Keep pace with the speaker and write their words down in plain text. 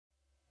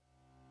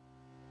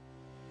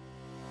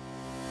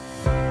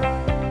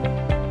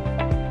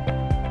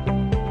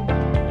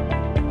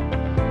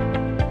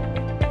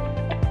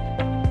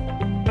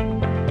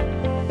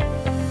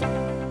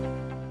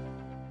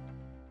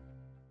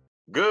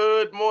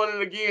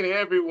morning again,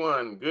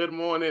 everyone. Good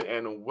morning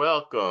and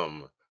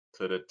welcome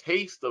to the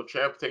Taste of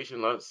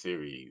Transportation Lunch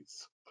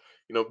Series.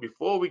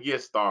 Before we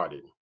get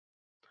started,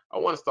 I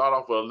want to start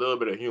off with a little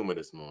bit of humor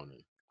this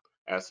morning.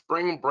 As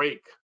spring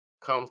break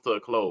comes to a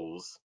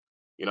close,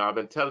 I've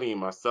been telling you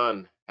my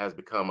son has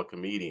become a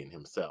comedian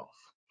himself.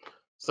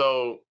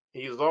 So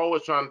he's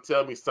always trying to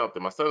tell me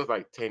something. My son is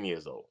like 10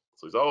 years old,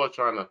 so he's always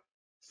trying to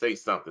say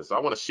something. So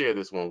I want to share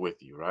this one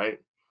with you, right?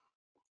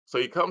 So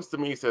he comes to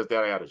me, he says,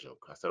 Dad, I got a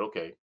joke. I said,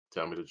 okay,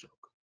 tell me the joke.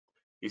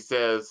 He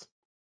says,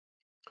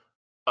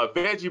 a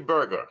veggie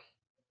burger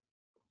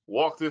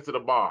walks into the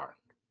bar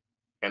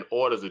and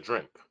orders a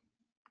drink.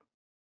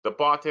 The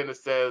bartender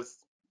says,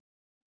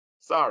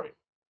 sorry,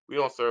 we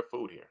don't serve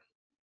food here.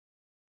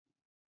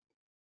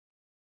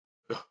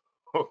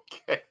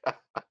 Okay.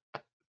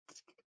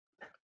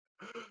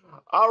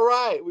 All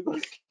right, we're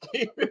going to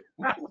keep it.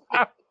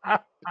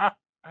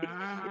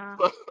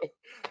 So,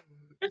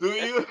 do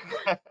you,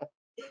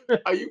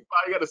 are you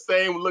probably got the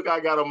same look I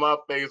got on my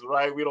face,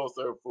 right? We don't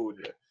serve food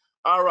here.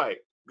 All right.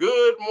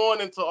 Good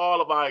morning to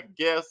all of our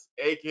guests,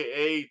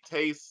 aka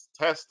taste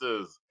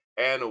testers,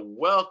 and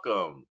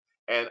welcome.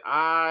 And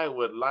I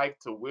would like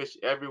to wish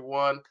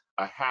everyone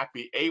a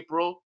happy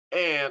April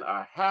and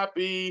a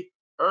happy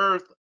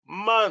Earth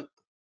Month.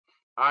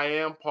 I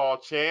am Paul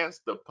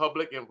Chance, the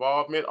Public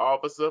Involvement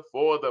Officer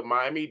for the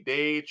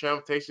Miami-Dade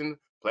Transportation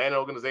Planning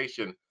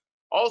Organization,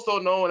 also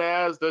known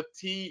as the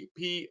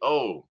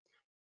TPO.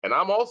 And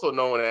I'm also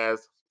known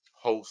as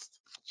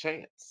Host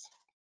Chance.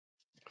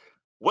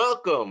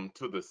 Welcome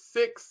to the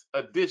 6th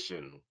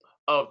edition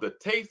of the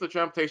Taste of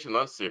Transportation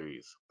Lunch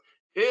Series.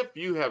 If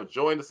you have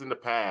joined us in the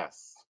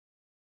past,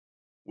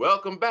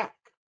 welcome back.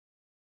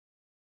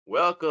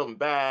 Welcome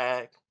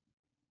back.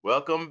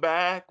 Welcome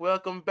back.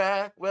 Welcome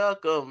back.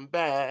 Welcome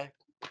back.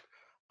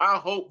 I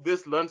hope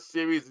this lunch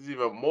series is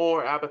even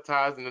more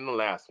appetizing than the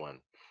last one.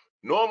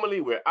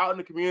 Normally, we're out in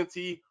the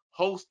community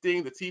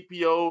hosting the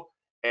TPO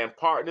and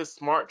Partners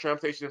Smart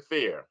Transportation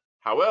Fair.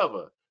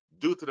 However,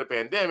 due to the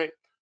pandemic,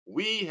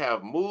 we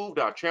have moved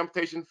our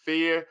transportation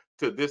fair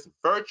to this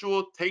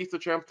virtual Taste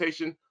of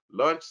Transportation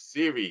lunch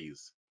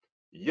series.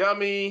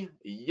 Yummy,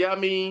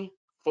 yummy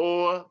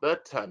for the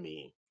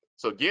tummy.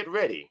 So get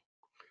ready.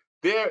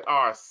 There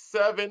are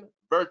 7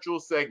 virtual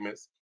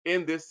segments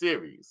in this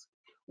series.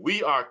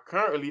 We are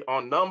currently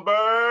on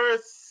number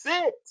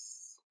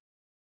 6.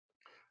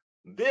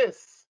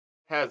 This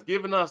has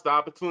given us the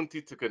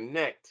opportunity to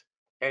connect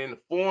and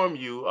inform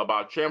you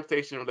about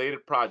transportation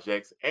related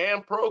projects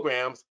and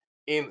programs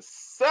in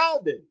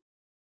 7.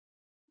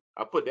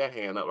 I put that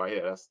hand up right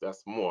here.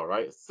 That's more,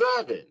 right?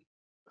 7.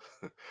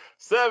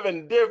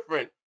 7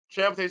 different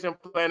transportation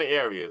planning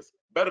areas,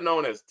 better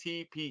known as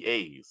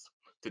TPAs.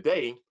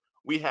 Today,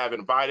 we have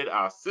invited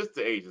our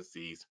sister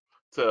agencies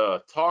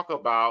to talk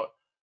about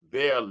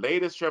their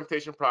latest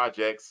transportation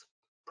projects,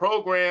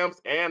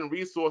 programs, and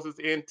resources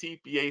in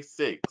TPA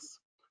 6,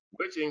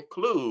 which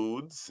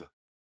includes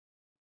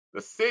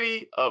the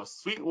city of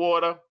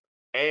Sweetwater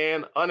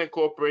and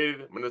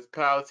unincorporated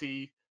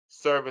municipality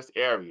service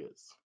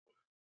areas.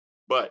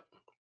 But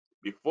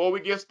before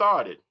we get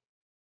started,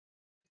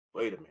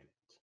 wait a minute.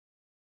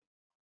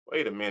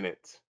 Wait a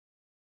minute.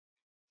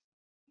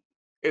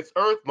 It's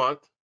Earth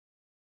Month,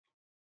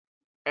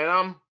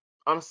 and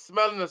I'm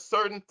smelling a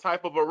certain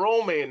type of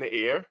aroma in the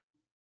air.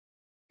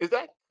 Is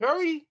that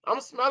curry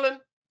I'm smelling?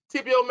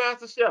 TPO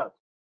Master Chef,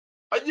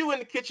 are you in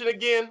the kitchen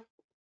again?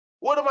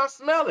 What am I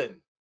smelling?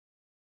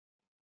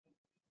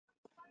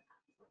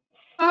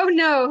 Oh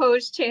no,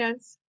 Host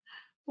Chance.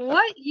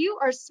 What you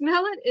are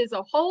smelling is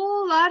a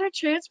whole lot of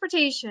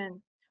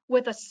transportation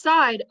with a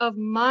side of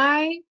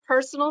my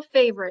personal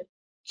favorite,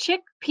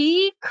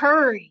 chickpea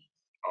curry.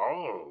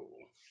 Oh,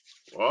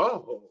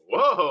 whoa,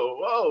 whoa,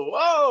 whoa,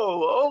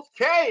 whoa.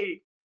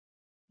 Okay,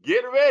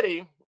 get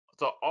ready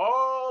to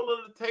all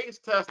of the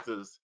taste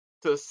testers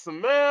to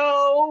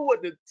smell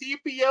what the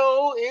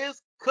TPO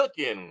is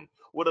cooking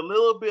with a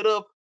little bit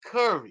of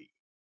curry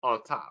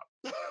on top.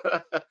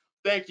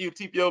 Thank you,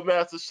 TPO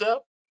Master Chef.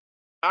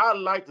 I'd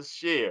like to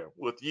share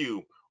with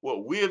you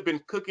what we have been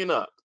cooking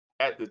up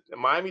at the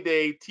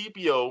Miami-Dade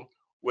TPO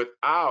with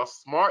our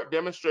smart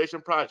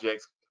demonstration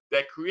projects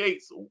that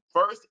creates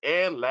first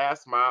and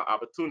last mile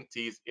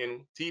opportunities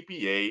in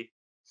TPA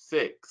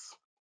 6.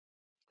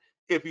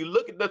 If you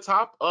look at the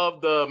top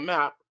of the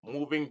map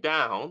moving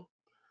down,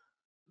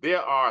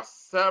 there are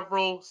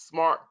several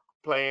smart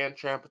plan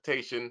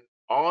transportation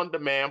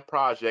on-demand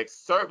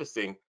projects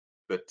servicing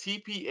the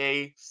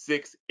TPA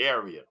 6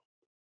 area.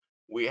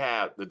 We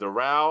have the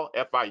Doral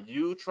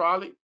FIU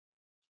trolley,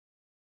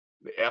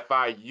 the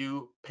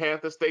FIU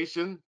Panther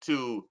Station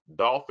to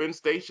Dolphin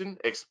Station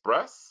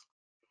Express,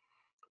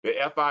 the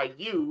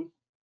FIU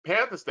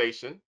Panther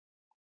Station,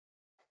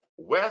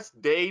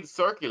 West Dade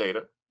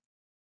Circulator,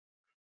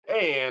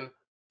 and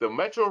the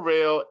Metro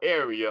Rail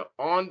area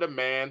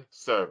on-demand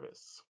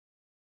service.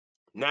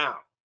 Now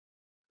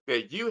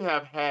that you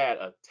have had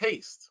a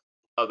taste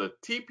of the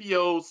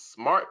TPO's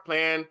Smart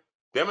Plan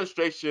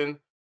demonstration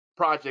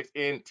projects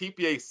in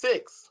TPA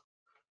 6,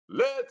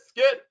 let's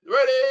get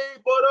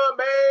ready for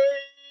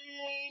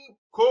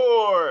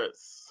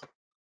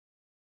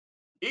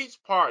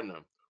partner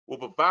will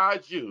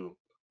provide you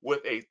with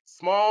a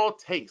small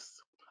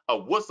taste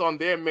of what's on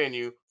their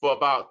menu for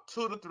about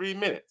 2 to 3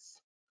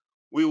 minutes.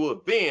 We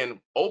will then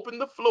open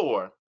the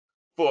floor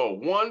for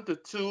 1 to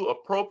 2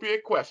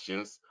 appropriate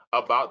questions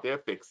about their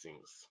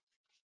fixings.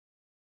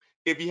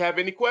 If you have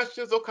any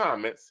questions or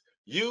comments,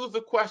 use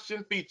the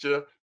question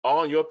feature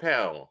on your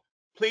panel.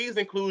 Please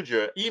include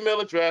your email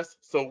address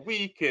so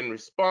we can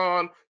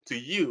respond to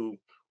you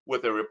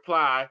with a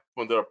reply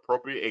from the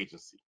appropriate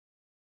agency.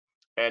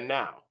 And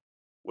now,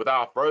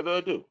 without further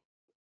ado,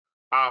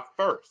 our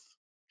first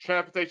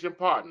transportation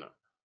partner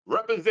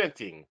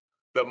representing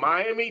the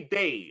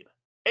Miami-Dade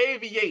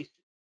Aviation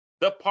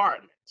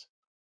Department.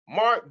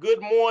 Mark,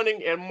 good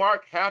morning, and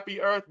Mark,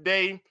 happy Earth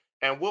Day.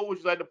 And what would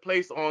you like to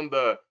place on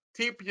the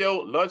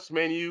TPO lunch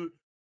menu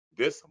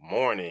this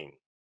morning?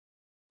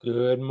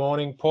 Good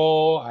morning,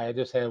 Paul. I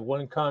just had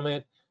one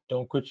comment.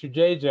 Don't quit your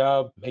J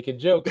job, making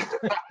jokes.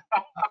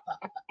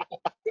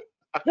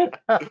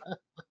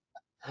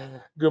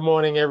 Good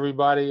morning,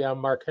 everybody. I'm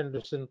Mark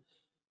Henderson,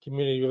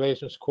 Community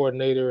Relations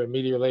Coordinator and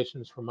Media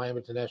Relations for Miami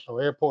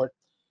International Airport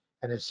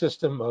and a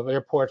system of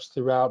airports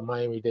throughout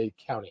Miami-Dade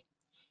County.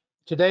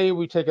 Today,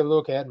 we take a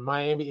look at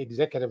Miami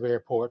Executive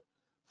Airport,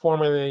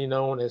 formerly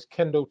known as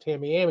Kendall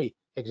Tamiami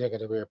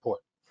Executive Airport.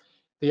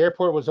 The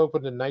airport was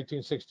opened in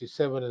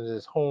 1967 and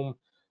is home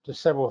to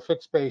several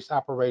fixed-base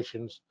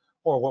operations,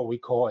 or what we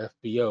call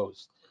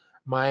FBOs.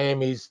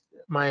 Miami-Dade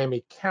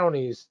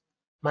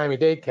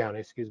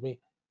County,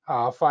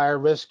 Fire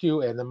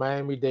Rescue, and the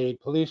Miami-Dade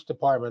Police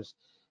Department's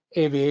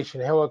Aviation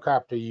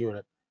Helicopter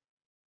Unit.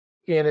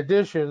 In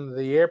addition,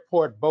 the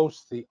airport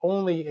boasts the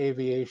only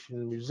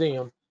aviation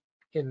museum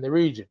in the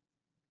region.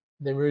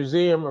 The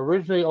museum,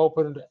 originally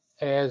opened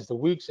as the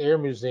Weeks Air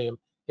Museum,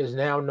 is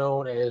now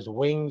known as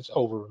Wings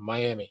Over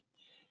Miami.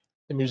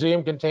 The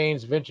museum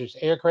contains vintage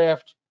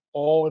aircraft,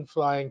 all in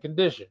flying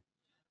condition.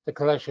 The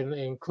collection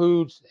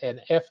includes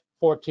an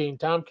F-14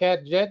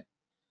 Tomcat jet,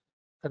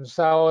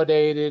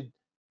 consolidated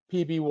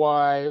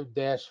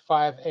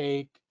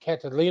PBY-5A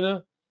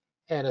Catalina,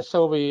 and a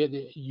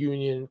Soviet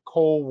Union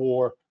Cold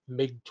War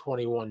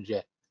MiG-21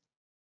 jet.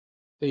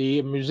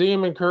 The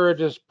museum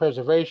encourages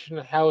preservation,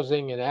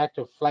 housing, and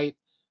active flight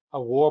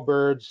of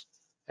warbirds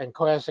and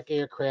classic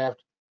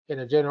aircraft in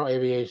a general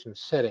aviation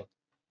setting.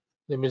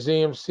 The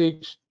museum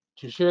seeks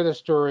to share the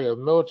story of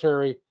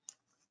military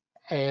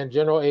and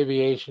general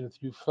aviation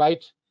through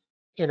flight,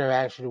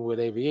 interaction with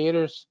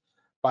aviators,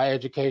 by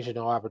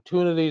educational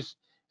opportunities,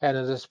 and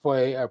a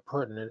display of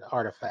pertinent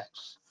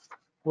artifacts.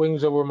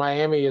 Wings Over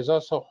Miami is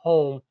also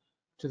home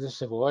to the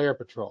Civil Air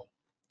Patrol.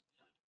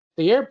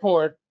 The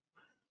airport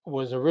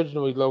was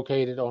originally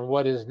located on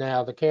what is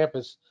now the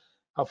campus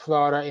of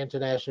Florida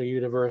International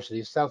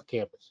University's South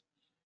Campus.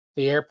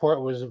 The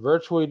airport was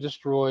virtually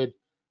destroyed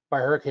by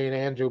Hurricane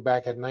Andrew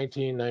back in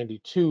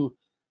 1992,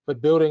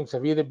 but buildings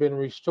have either been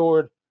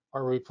restored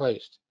or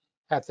replaced.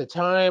 At the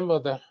time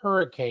of the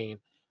hurricane,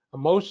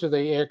 most of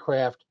the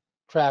aircraft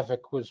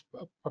traffic was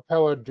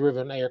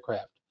propeller-driven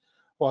aircraft.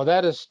 While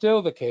that is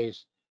still the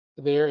case,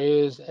 there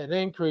is an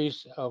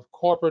increase of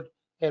corporate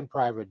and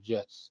private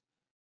jets.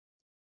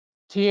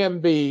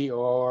 TMB,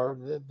 or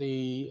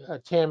the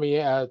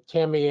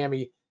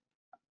Tamiami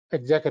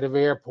Executive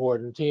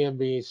Airport, and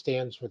TMB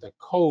stands for the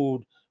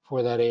code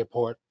for that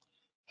airport,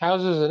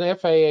 houses an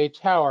FAA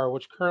tower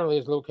which currently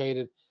is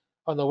located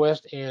on the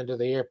west end of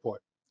the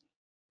airport.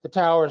 The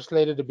tower is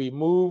slated to be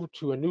moved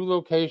to a new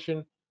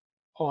location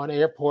on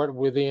airport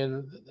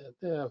within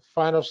the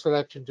final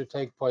selection to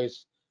take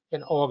place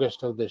in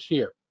August of this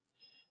year.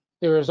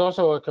 There is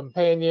also a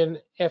companion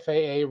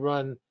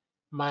FAA-run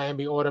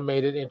Miami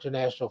Automated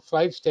International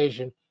Flight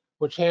Station,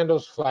 which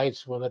handles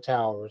flights when the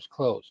tower is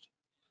closed.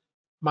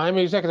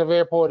 Miami Executive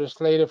Airport is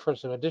slated for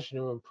some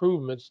additional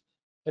improvements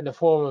in the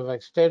form of an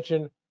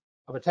extension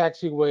of a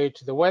taxiway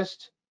to the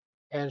west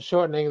and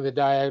shortening the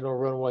diagonal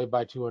runway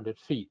by 200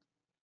 feet.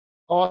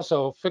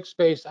 Also,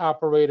 fixed-base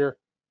operator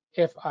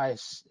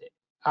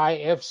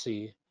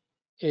IFC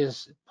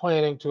is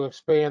planning to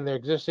expand their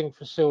existing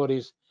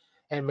facilities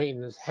and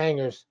maintenance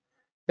hangars.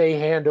 They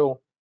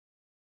handle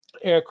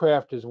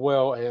aircraft as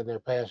well and their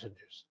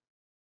passengers.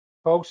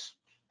 Folks,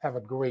 have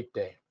a great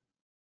day.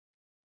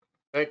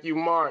 Thank you,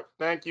 Mark.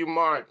 Thank you,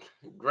 Mark.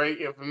 Great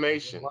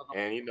information.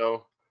 And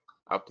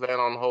I plan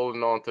on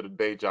holding on to the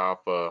day job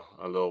for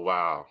a little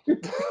while.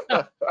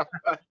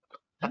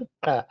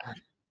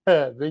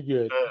 Be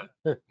good.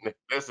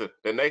 Listen,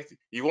 the next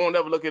you won't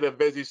ever look at a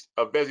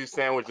veggie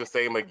sandwich the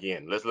same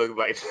again. Let's look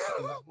like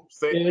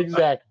same.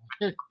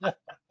 Exactly.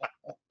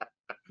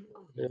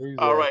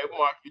 All right, Exactly.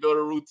 Mark, you know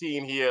the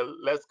routine here.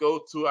 Let's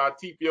go to our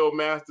TPO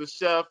Master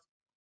Chef.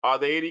 Are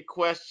there any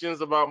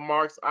questions about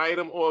Mark's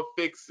item or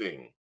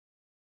fixing?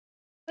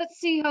 Let's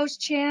see,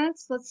 Host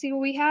Chance. Let's see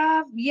what we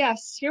have.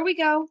 Yes, here we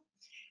go.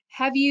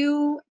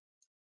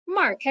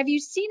 Mark, have you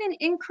seen an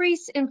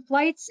increase in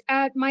flights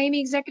at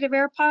Miami Executive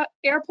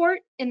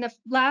Airport in the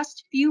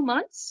last few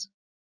months?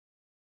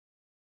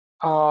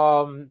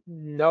 No,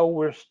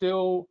 we're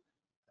still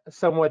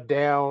somewhat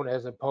down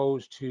as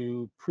opposed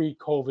to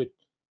pre-COVID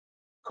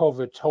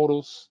COVID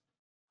totals.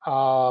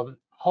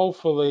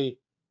 Hopefully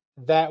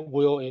that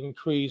will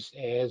increase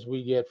as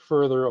we get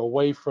further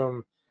away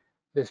from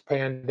this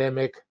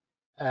pandemic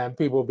and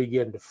people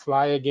begin to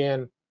fly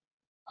again.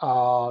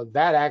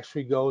 That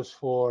actually goes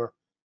for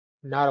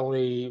not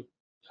only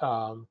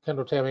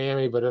Kendall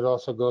Miami, but it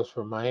also goes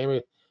for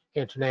Miami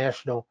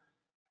International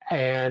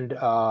and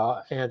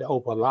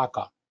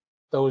Opelika.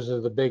 Those are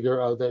the bigger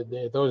of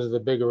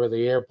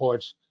the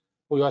airports.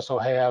 We also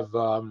have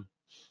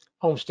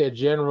Homestead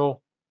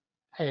General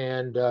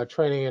and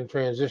Training and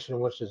Transition,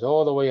 which is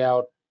all the way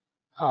out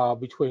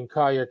between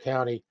Collier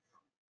County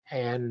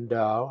and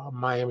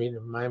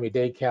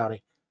Miami-Dade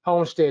County.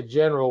 Homestead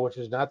General, which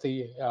is not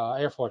the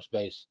Air Force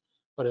Base,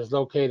 but is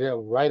located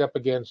right up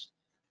against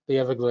the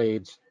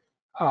Everglades,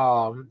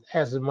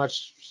 has a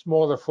much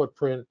smaller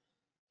footprint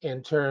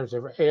in terms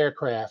of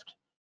aircraft,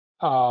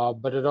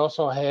 but it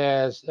also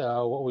has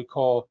what we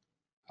call,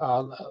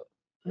 uh,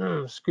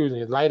 excuse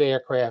me, light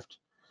aircraft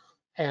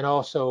and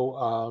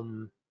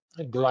also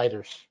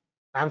gliders.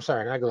 I'm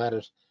sorry, not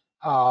gliders,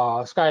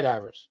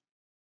 skydivers.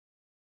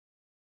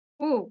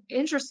 Oh,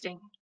 interesting.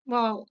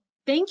 Well,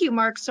 thank you,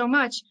 Mark, so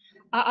much.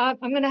 I'm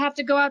going to have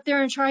to go out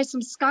there and try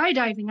some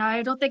skydiving.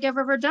 I don't think I've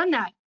ever done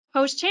that.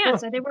 Host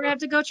Chance, I think we're going to have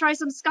to go try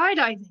some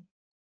skydiving.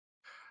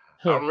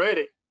 I'm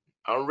ready.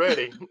 I'm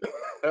ready.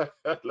 Let's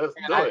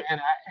And do I it. and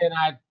I and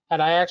I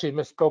and I actually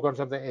misspoke on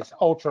something. It's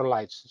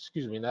ultralights.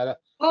 Excuse me, not a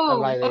Oh,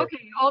 light air. okay,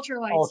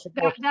 ultralights. Ultra,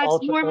 That's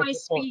ultra, more my ultra, ultra,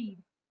 speed.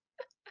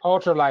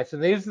 ultralights,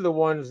 and these are the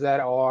ones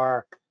that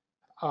are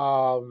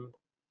um,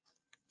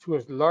 to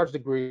a large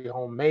degree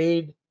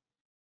homemade.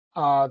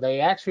 They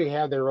actually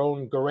have their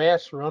own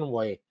grass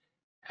runway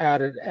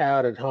out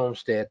at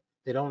Homestead.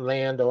 They don't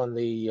land on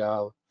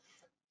the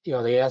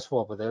the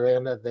asphalt, but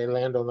they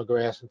land on the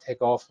grass and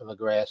take off in the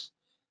grass.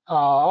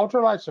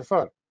 Ultralights are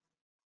fun.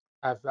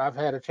 I've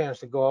had a chance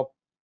to go up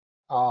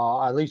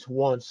at least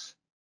once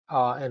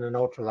in an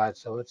ultralight.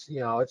 So it's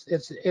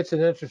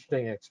an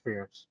interesting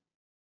experience.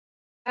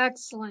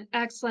 Excellent,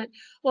 excellent.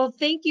 Well,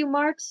 thank you,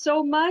 Mark,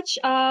 so much.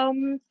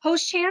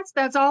 Host Chance,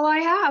 that's all I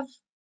have.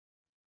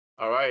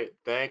 All right.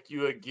 Thank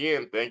you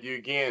again. Thank you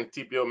again,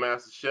 TPO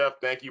Master Chef.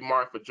 Thank you,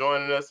 Mark, for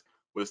joining us.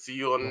 We'll see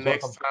you on the Most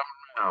next welcome.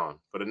 time around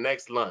for the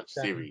next lunch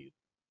series.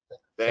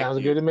 Thank Sounds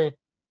you. good to me.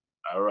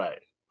 All right.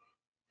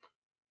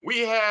 We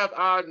have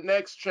our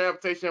next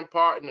transportation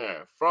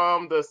partner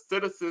from the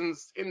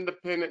Citizens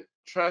Independent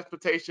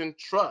Transportation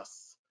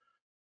Trust.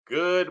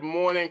 Good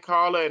morning,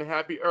 Carla, and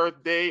happy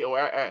Earth Day or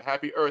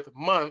happy Earth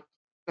Month.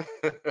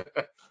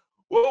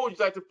 What would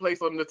you like to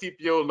place on the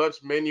TPO lunch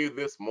menu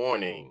this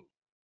morning?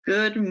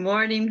 Good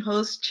morning,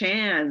 host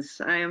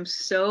Chance. I am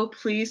so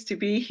pleased to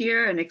be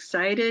here and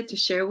excited to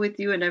share with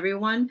you and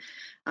everyone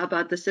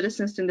about the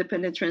Citizens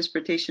Independent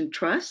Transportation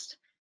Trust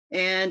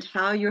and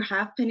how your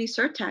half-penny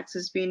surtax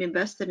is being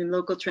invested in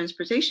local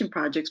transportation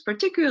projects,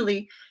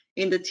 particularly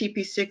in the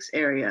TP6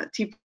 area,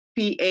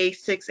 TPA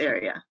 6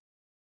 area.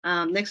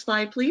 Next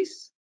slide,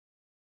 please.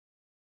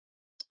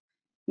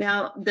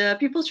 Now, the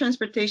People's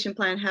Transportation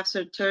Plan half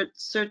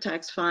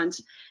surtax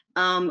funds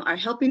are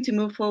helping to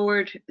move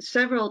forward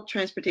several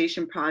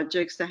transportation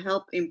projects to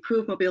help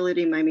improve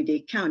mobility in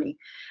Miami-Dade County.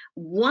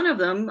 One of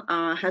them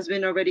has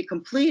been already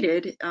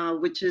completed,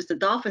 which is the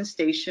Dolphin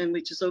Station,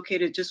 which is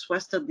located just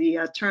west of the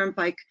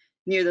Turnpike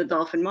near the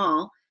Dolphin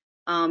Mall.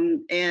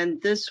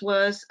 And this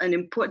is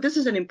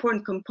an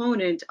important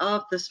component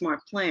of the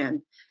SMART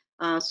plan.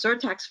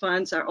 Surtax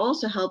funds are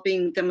also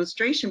helping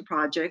demonstration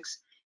projects.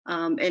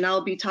 And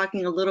I'll be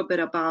talking a little bit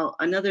about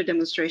another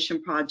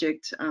demonstration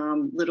project a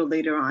little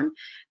later on.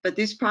 But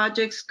these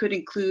projects could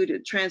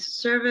include transit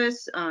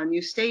service,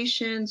 new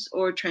stations,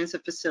 or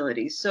transit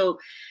facilities. So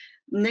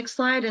next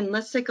slide, and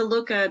let's take a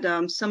look at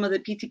some of the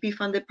PTP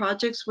funded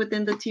projects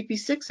within the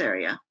TP6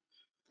 area.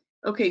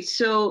 Okay,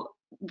 so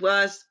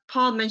as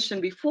Paul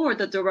mentioned before,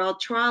 the Doral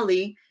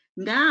Trolley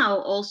now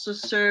also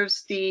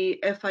serves the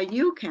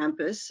FIU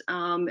campus,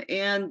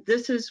 and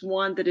this is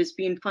one that is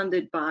being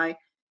funded by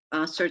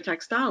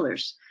surtax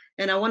dollars.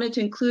 And I wanted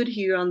to include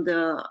here on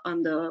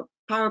the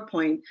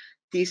PowerPoint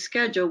the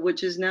schedule,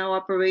 which is now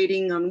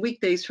operating on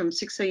weekdays from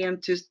 6 a.m.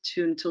 to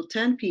until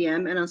 10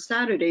 p.m. and on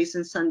Saturdays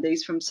and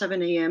Sundays from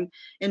 7 a.m.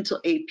 until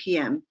 8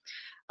 p.m.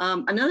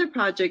 Another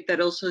project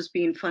that also is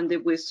being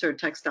funded with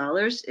surtax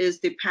dollars is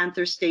the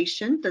Panther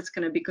Station that's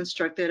going to be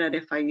constructed at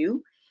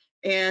FIU.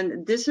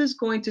 And this is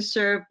going to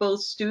serve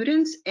both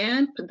students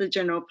and the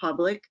general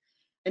public.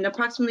 And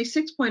approximately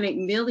 $6.8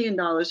 million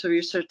of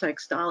your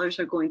surtax dollars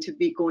are going to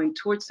be going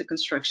towards the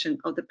construction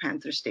of the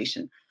Panther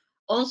Station.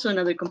 Also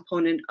another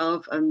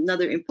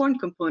important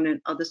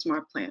component of the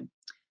SMART plan.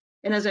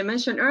 And as I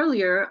mentioned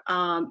earlier,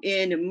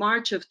 in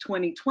March of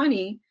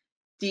 2020,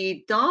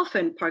 the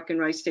Dolphin Park and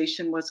Ride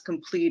Station was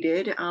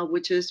completed,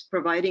 which is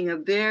providing a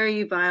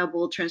very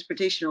viable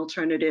transportation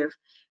alternative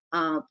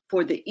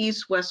for the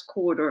east-west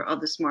corridor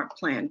of the SMART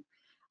plan.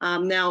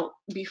 Now,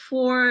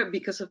 before,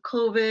 because of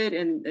COVID,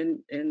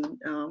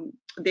 and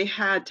they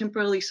had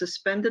temporarily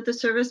suspended the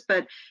service,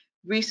 but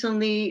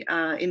recently,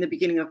 in the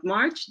beginning of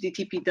March, the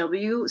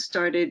TPW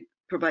started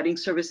providing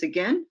service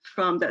again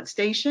from that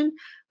station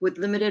with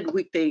limited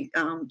weekday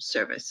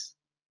service.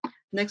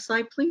 Next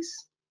slide,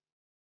 please.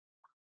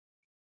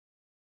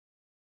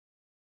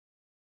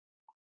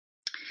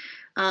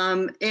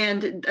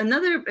 And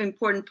another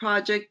important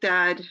project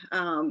that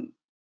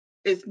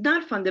is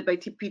not funded by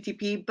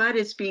PTP, but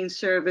it's being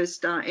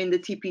serviced in the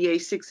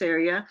TPA 6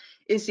 area,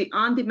 is the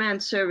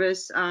on-demand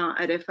service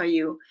at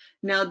FIU.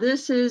 Now,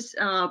 this is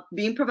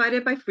being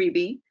provided by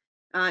Freebie.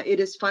 It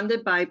is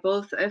funded by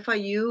both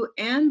FIU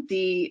and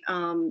the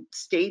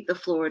state of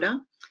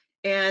Florida.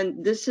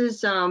 And this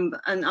is an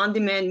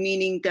on-demand,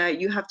 meaning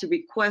that you have to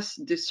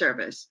request the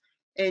service.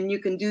 And you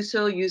can do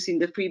so using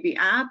the Freebie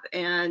app,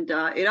 and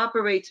it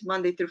operates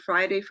Monday through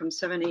Friday from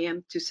 7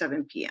 a.m. to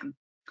 7 p.m.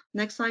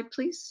 Next slide,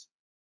 please.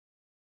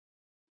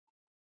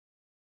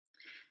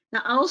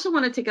 Now, I also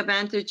want to take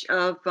advantage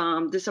of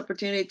this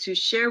opportunity to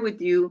share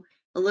with you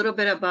a little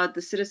bit about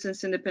the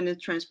Citizens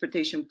Independent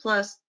Transportation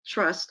Plus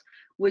Trust,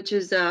 which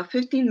is a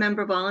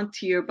 15-member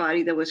volunteer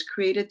body that was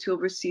created to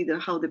oversee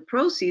how the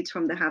proceeds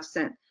from the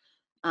half-cent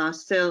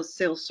sales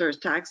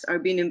surtax are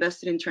being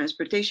invested in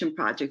transportation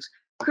projects.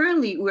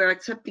 Currently, we're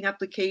accepting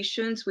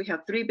applications. We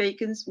have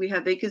we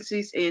have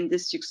vacancies in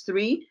districts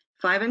 3,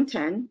 5, and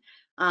 10,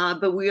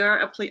 but we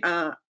are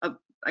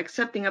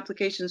accepting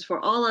applications for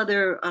all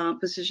other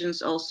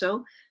positions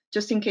also,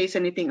 just in case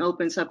anything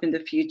opens up in the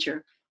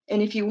future.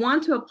 And if you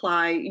want to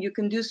apply, you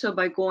can do so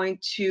by going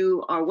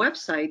to our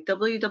website,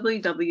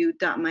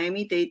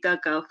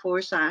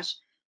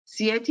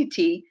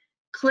 www.miamidade.gov/CITT,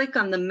 click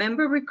on the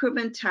member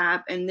recruitment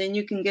tab, and then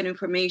you can get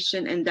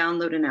information and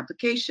download an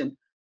application.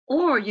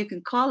 Or you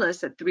can call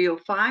us at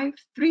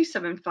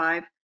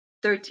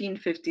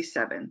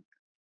 305-375-1357.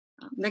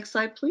 Next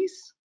slide,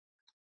 please.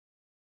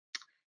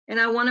 And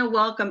I want to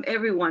welcome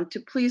everyone to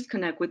please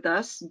connect with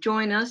us.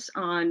 Join us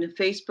on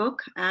Facebook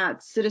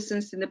at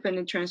Citizens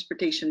Independent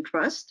Transportation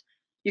Trust.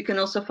 You can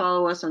also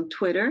follow us on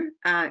Twitter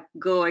at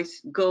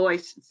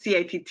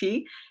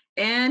GoCITT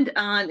and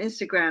on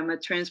Instagram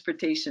at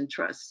Transportation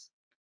Trust.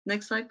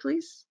 Next slide,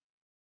 please.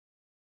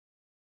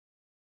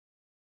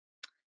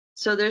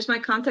 So there's my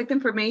contact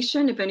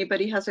information. If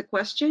anybody has a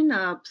question,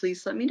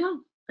 please let me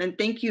know. And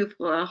thank you,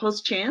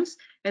 Host Chance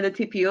and the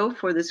TPO,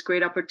 for this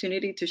great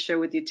opportunity to share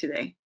with you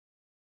today.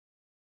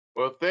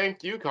 Well,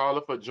 thank you,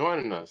 Carla, for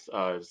joining us.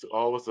 It's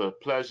always a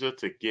pleasure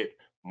to get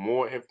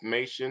more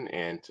information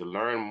and to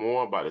learn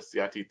more about the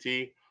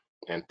CITT.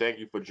 And thank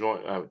you for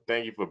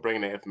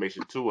bringing that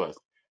information to us.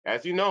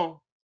 As you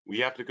know, we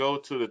have to go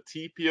to the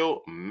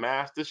TPO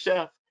Master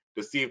Chef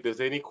to see if there's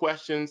any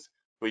questions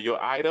for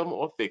your item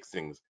or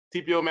fixings.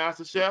 TPO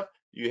Master Chef,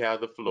 you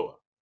have the floor.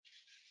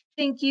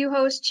 Thank you,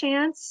 Host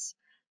Chance.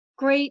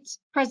 Great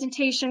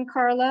presentation,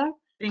 Carla.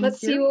 Let's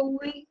see what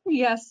we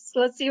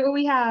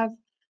have.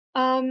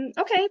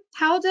 Okay,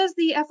 how does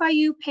the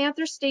FIU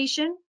Panther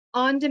Station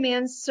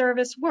on-demand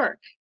service work?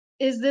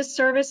 Is this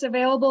service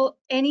available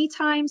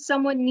anytime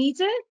someone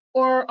needs it,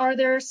 or are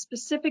there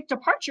specific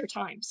departure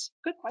times?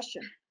 Good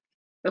question.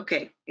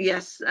 Okay,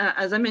 yes,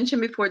 as I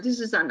mentioned before, this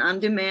is an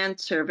on-demand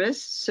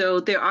service, so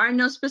there are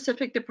no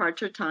specific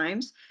departure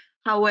times.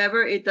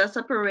 However, it does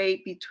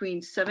operate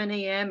between 7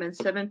 a.m. and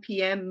 7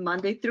 p.m.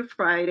 Monday through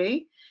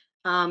Friday.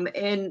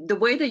 And the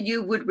way that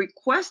you would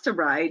request a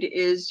ride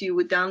is you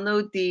would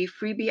download the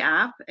Freebie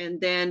app, and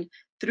then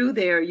through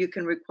there you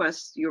can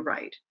request your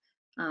ride.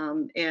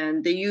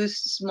 And they use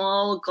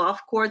small golf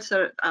cart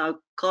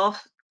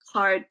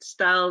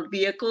style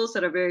vehicles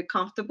that are very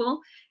comfortable,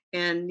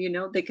 and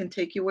they can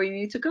take you where you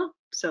need to go.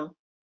 So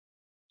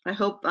I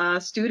hope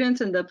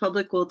students and the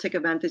public will take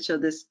advantage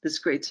of this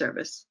great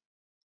service.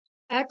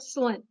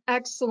 Excellent,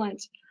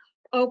 excellent.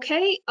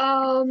 Okay,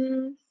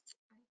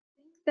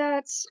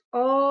 that's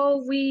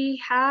all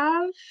we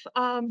have.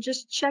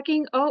 Just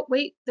checking. Oh,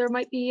 wait, there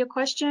might be a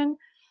question.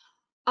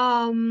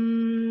 Oh,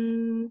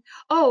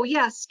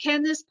 yes.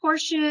 Can this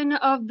portion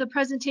of the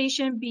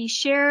presentation be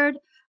shared?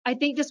 I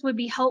think this would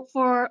be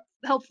helpful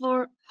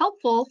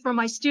for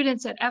my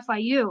students at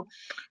FIU.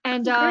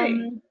 And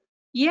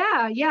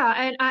yeah,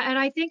 and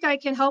I think I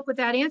can help with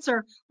that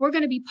answer. We're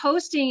going to be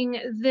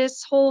posting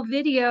this whole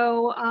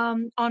video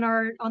on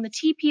the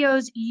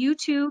TPO's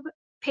YouTube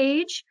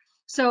page.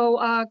 So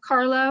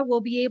Carla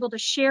will be able to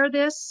share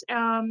this,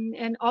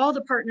 and all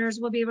the partners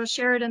will be able to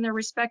share it in their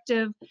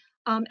respective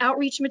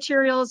outreach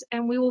materials,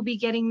 and we will be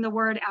getting the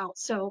word out.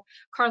 So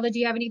Carla, do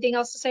you have anything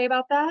else to say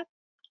about that?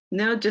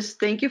 No, just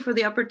thank you for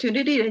the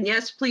opportunity. And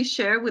yes, please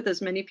share with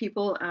as many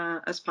people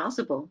as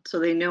possible so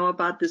they know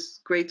about this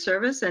great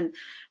service and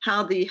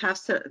how the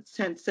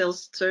half-cent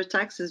sales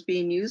surtax is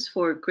being used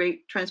for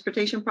great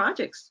transportation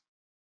projects.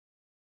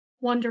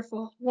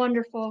 Wonderful,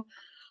 wonderful.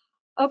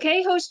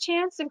 Okay, Host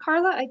Chance and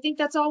Carla, I think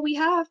that's all we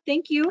have.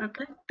 Thank you.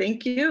 Okay,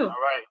 thank you. All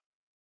right.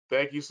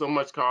 Thank you so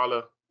much,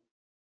 Carla.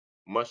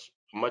 Much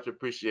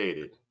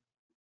appreciated.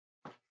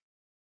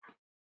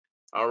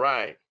 All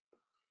right.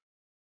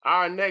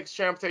 Our next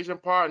transportation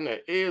partner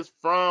is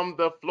from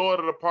the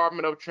Florida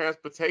Department of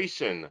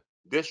Transportation,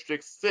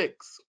 District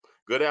 6.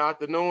 Good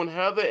afternoon,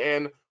 Heather.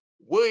 And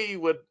I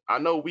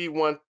know we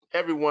want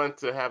everyone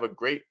to have a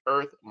great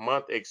Earth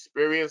Month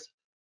experience.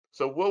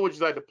 So what would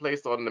you like to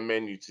place on the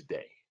menu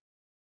today?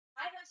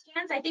 Hi, Host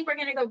Chance. I think we're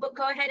going to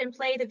go ahead and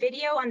play the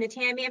video on the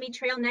Tamiami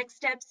Trail Next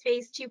Steps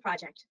Phase 2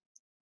 project.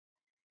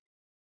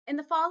 In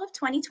the fall of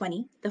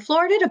 2020, the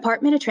Florida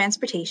Department of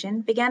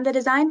Transportation began the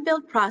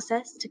design-build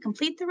process to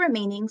complete the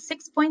remaining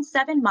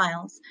 6.7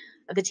 miles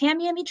of the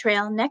Tamiami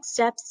Trail Next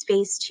Steps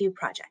Phase 2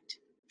 project.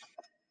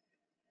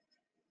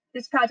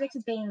 This project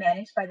is being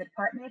managed by the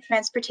Department of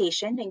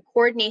Transportation in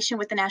coordination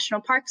with the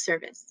National Park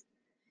Service.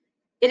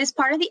 It is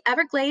part of the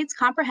Everglades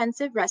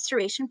Comprehensive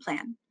Restoration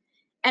Plan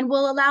and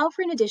will allow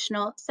for an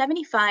additional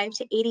 75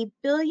 to 80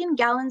 billion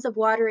gallons of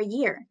water a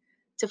year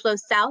to flow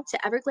south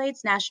to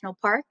Everglades National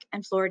Park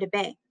and Florida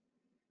Bay.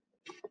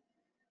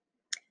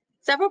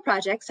 Several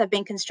projects have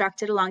been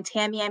constructed along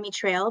Tamiami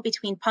Trail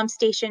between Pump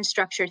Station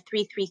Structure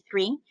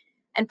 333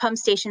 and Pump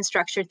Station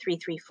Structure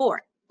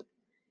 334.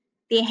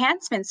 The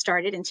enhancements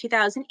started in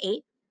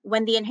 2008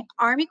 when the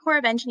Army Corps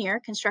of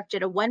Engineers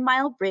constructed a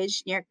 1-mile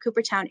bridge near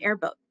Coopertown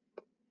Airboat.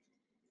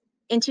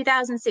 In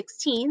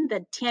 2016,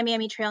 the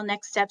Tamiami Trail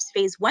Next Steps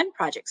Phase 1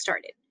 project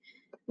started,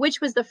 which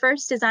was the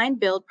first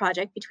design-build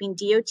project between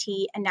DOT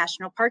and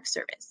National Park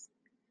Service.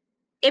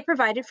 It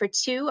provided for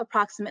 2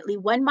 approximately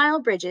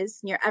 1-mile bridges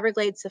near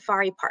Everglades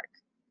Safari Park.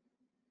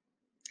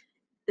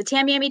 The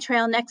Tamiami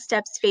Trail Next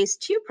Steps Phase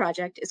 2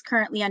 project is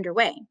currently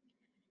underway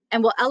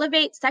and will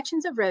elevate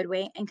sections of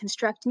roadway and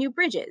construct new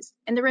bridges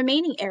in the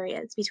remaining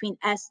areas between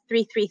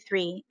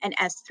S333 and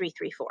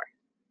S334.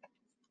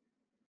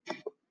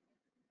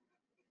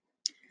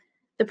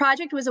 The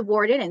project was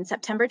awarded in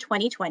September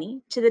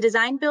 2020 to the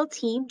design-build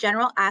team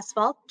General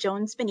Asphalt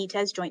Jones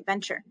Benitez joint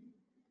venture.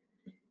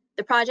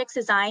 The project's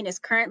design is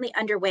currently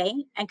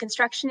underway and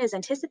construction is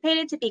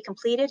anticipated to be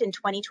completed in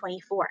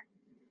 2024.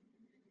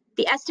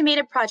 The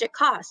estimated project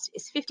cost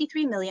is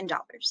 $53 million.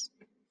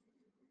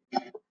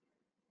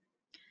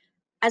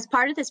 As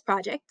part of this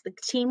project, the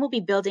team will be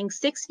building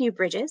 6 new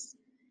bridges,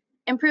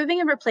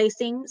 improving and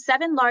replacing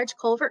 7 large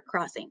culvert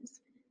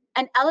crossings,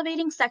 and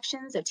elevating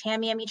sections of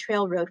Tamiami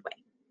Trail roadway.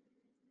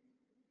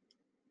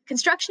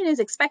 Construction is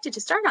expected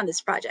to start on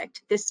this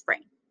project this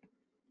spring.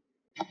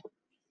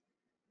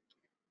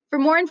 For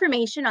more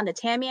information on the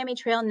Tamiami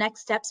Trail Next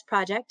Steps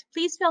project,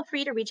 please feel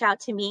free to reach out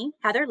to me,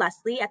 Heather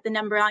Leslie, at the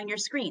number on your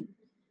screen.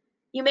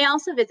 You may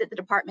also visit the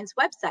department's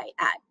website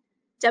at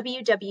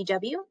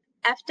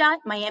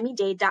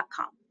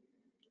www.f.miamidade.com.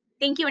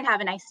 Thank you and have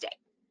a nice day.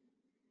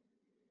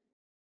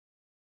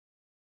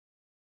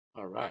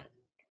 All right.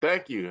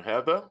 Thank you,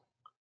 Heather.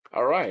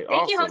 All right.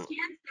 Thank you, Awesome. Host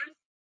Chance.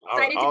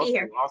 I'm excited to be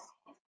here.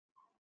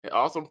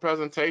 Awesome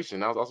presentation.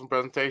 That was an awesome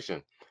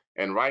presentation.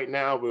 And right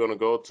now we're going to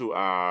go to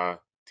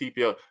our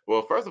TPO.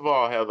 Well, first of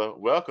all, Heather,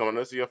 welcome.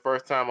 This is your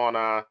first time on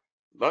our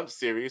lunch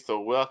series. So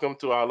welcome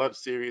to our lunch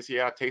series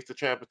here at Taste of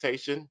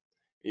Transportation.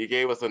 You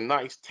gave us a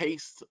nice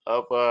taste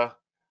of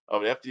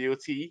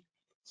FDOT.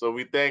 So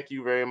we thank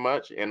you very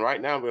much. And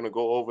right now we're going to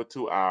go over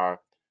to our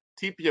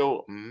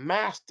TPO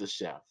Master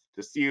Chef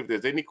to see if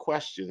there's any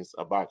questions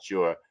about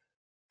your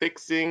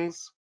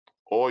fixings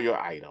or your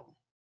item.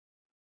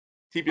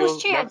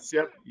 TPO Master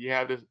Chef, you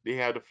have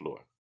the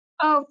floor.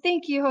 Oh,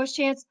 thank you, Host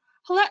Chance.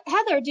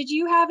 Heather, did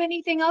you have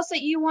anything else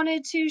that you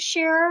wanted to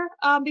share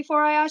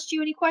before I asked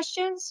you any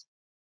questions?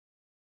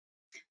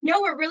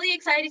 No, we're really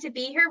excited to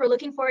be here. We're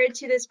looking forward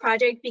to this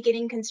project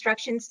beginning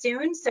construction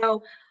soon.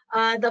 So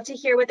I'd love to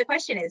hear what the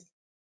question is.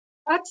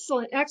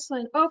 Excellent,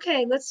 excellent.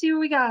 Okay, let's see what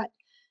we got.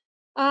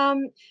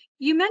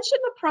 You mentioned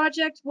the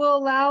project will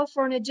allow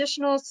for an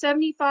additional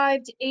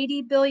 75 to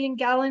 80 billion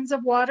gallons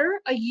of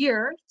water a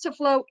year to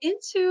flow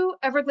into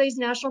Everglades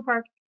National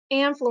Park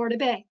and Florida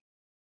Bay.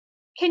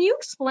 Can you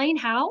explain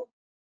how?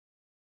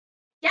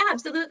 Yeah,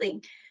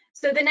 absolutely.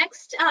 So the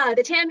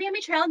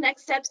Tamiami Trail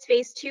Next Steps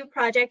Phase 2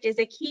 project is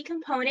a key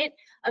component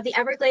of the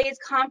Everglades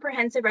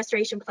Comprehensive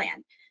Restoration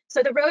Plan.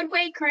 So the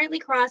roadway currently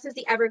crosses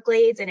the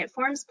Everglades and it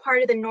forms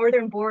part of the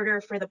northern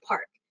border for the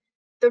park.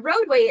 The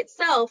roadway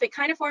itself, it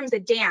kind of forms a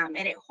dam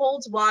and it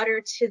holds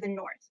water to the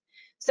north.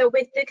 So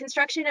with the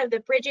construction of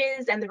the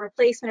bridges and the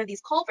replacement of these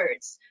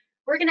culverts,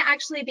 we're going to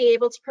actually be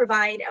able to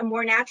provide a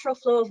more natural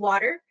flow of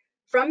water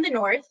from the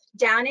north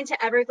down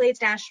into Everglades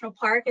National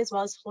Park as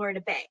well as Florida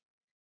Bay.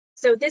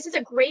 So this is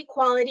a great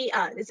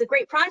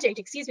project,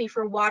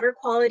 for water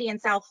quality in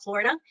South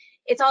Florida.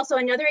 It's also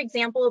another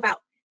example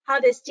about how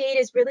the state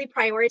is really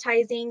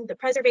prioritizing the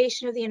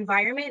preservation of the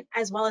environment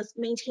as well as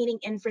maintaining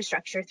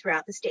infrastructure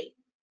throughout the state.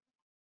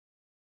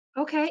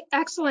 Okay,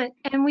 excellent.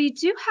 And we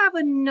do have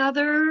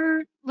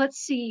another, let's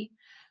see.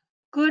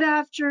 Good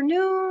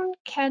afternoon.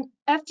 Can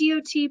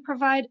FDOT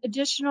provide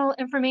additional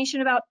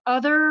information about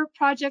other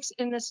projects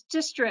in this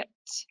district?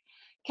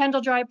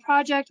 Kendall Drive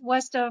project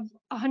west of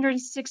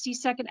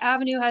 162nd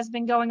Avenue has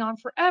been going on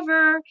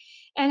forever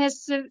and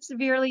has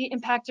severely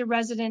impacted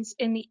residents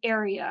in the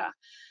area.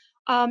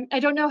 I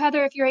don't know,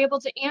 Heather, if you're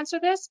able to answer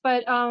this,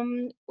 but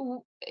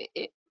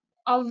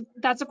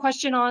that's a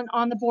question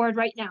on the board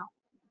right now.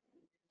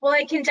 Well,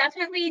 I can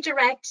definitely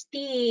direct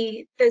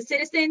the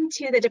citizen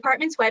to the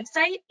department's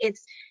website.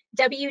 It's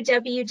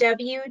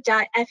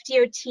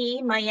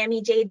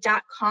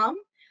www.fdotmiamidade.com.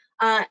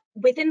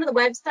 Within the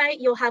website,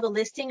 you'll have a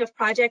listing of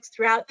projects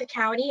throughout the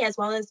county as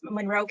well as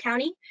Monroe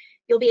County.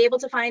 You'll be able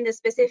to find the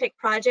specific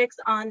projects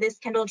on this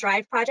Kendall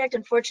Drive project.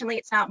 Unfortunately,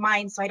 it's not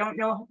mine, so I don't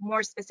know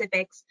more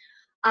specifics.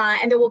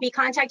 And there will be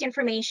contact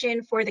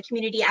information for the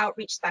community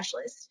outreach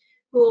specialist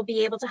who will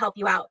be able to help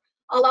you out.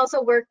 I'll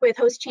also work with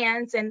Host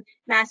Chance and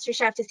Master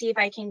Chef to see if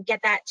I can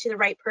get that to the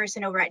right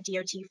person over at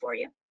DOT for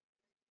you.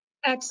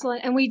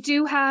 Excellent. And we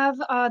do have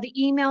the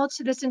email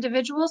to this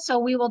individual, so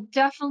we will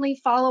definitely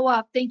follow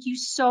up. Thank you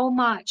so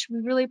much. We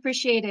really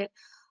appreciate it.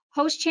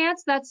 Host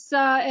Chance, that's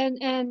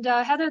and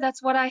Heather,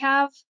 that's what I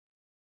have.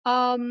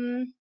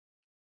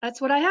 That's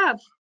what I have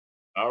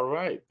All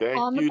right. Thank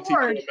on the you,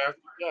 board. TPO Master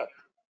Chef.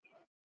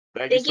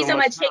 Thank you so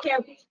much. Take care.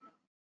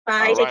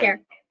 Bye. All Take right.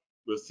 care.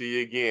 We'll see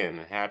you again.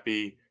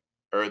 Happy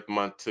Earth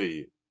Month to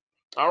you.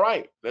 All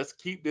right. Let's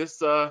keep this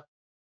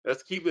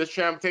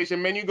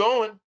transportation menu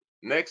going.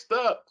 Next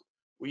up,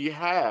 we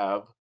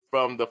have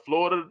from the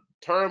Florida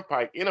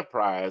Turnpike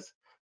Enterprise.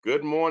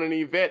 Good morning,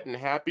 Yvette, and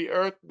happy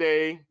Earth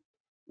Day.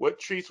 What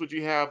treats would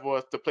you have for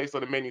us to place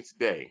on the menu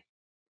today?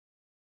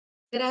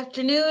 Good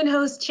afternoon,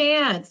 Host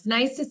Chance.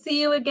 Nice to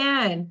see you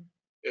again.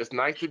 It's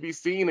nice to be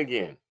seen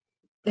again.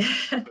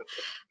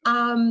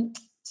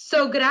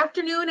 So good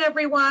afternoon,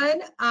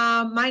 everyone.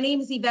 My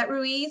name is Yvette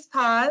Ruiz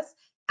Paz.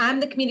 I'm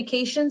the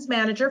Communications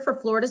Manager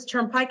for Florida's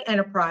Turnpike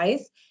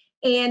Enterprise.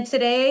 And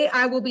today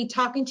I will be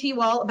talking to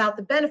you all about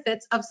the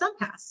benefits of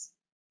SunPass.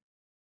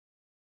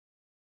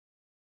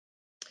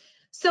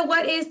 So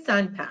what is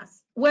SunPass?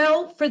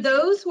 Well, for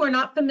those who are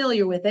not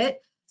familiar with it,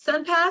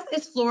 SunPass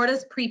is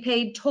Florida's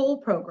prepaid toll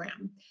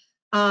program.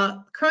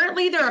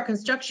 Currently, there are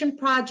construction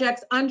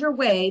projects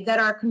underway that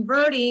are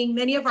converting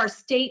many of our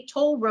state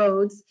toll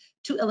roads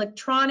to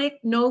electronic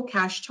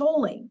no-cash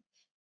tolling.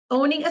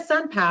 Owning a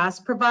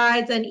SunPass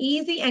provides an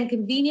easy and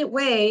convenient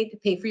way to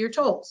pay for your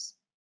tolls.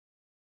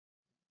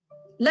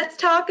 Let's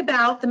talk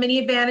about the many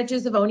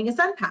advantages of owning a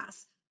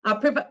SunPass.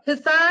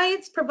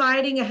 Besides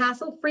providing a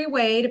hassle-free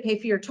way to pay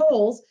for your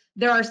tolls,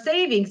 there are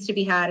savings to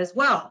be had as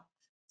well.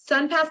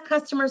 SunPass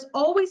customers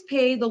always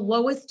pay the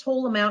lowest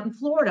toll amount in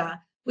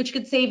Florida, which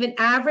could save an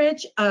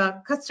average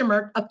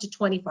customer up to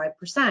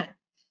 25%.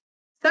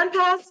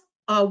 SunPass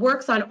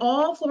works on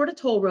all Florida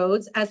toll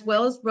roads as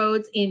well as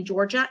roads in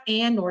Georgia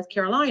and North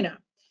Carolina.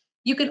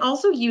 You can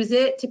also use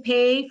it to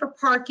pay for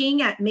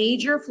parking at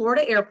major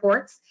Florida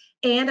airports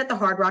and at the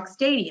Hard Rock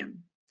Stadium.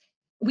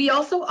 We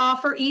also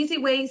offer easy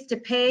ways to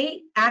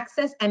pay,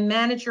 access, and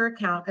manage your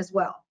account as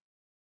well.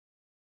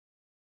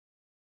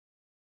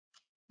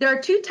 There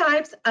are two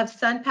types of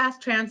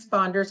SunPass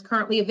transponders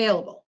currently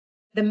available,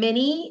 the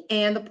mini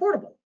and the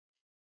portable.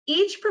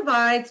 Each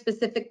provides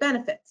specific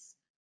benefits.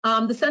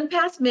 The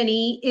SunPass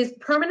Mini is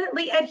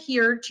permanently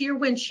adhered to your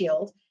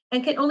windshield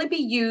and can only be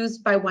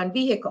used by one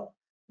vehicle,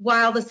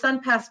 while the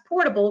SunPass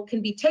Portable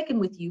can be taken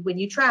with you when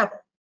you travel.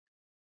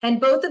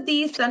 And both of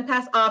these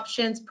SunPass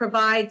options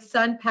provide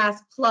SunPass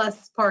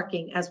Plus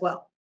parking as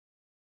well.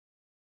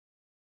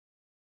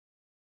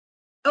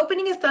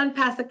 Opening a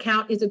SunPass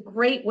account is a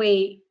great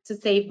way to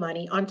save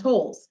money on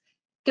tolls.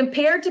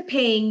 Compared to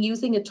paying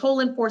using a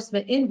toll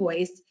enforcement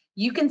invoice,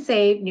 you can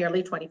save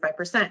nearly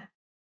 25%.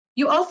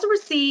 You also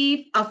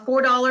receive a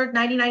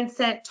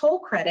 $4.99 toll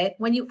credit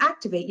when you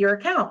activate your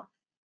account.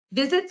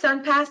 Visit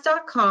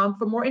sunpass.com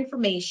for more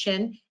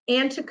information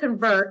and to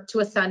convert to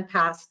a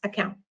SunPass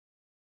account.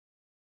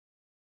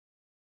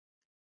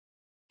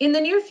 In the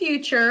near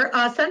future,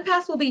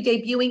 SunPass will be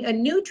debuting a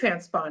new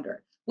transponder,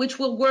 which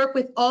will work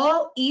with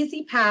all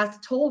Easy Pass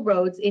toll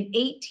roads in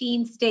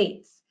 18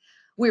 states.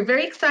 We're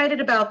very excited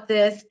about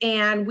this,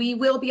 and we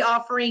will be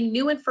offering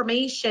new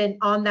information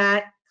on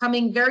that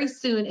coming very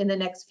soon in the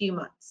next few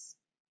months.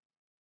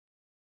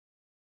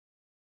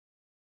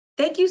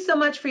 Thank you so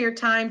much for your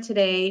time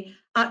today.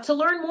 To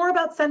learn more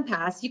about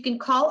SunPass, you can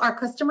call our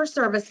customer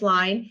service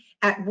line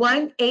at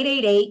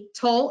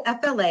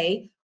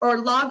 1-888-TOLL-FLA or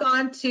log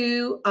on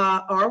to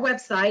our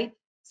website,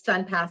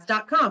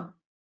 sunpass.com.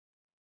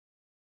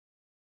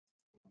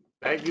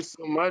 Thank you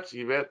so much,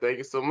 Yvette. Thank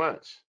you so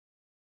much.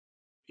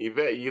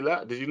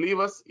 Yvette, did you leave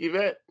us,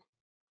 Yvette?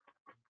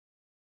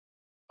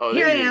 Oh,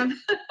 Here there I you am.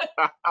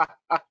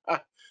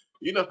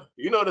 you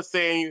know the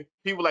saying,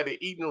 people like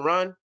to eat and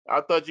run? I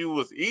thought you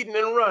was eating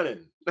and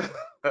running.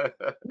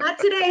 Not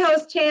today,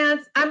 Host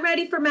Chance. I'm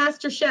ready for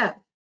Master Chef.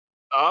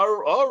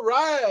 All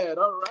right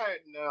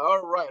now,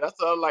 all right.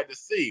 That's what I like to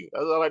see.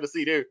 That's what I like to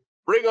see there.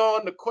 Bring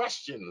on the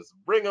questions.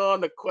 Bring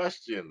on the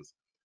questions.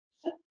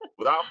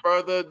 Without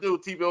further ado,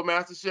 TPO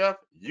Master Chef,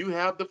 you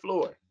have the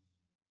floor.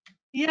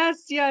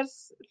 Yes,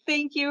 yes.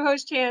 Thank you,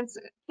 Host Chance.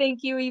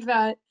 Thank you,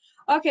 Yvette.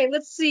 Okay,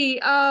 let's see.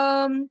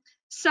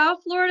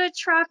 South Florida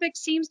traffic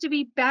seems to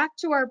be back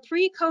to our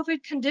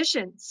pre-COVID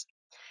conditions.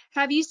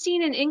 Have you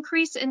seen an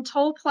increase in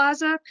toll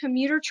plaza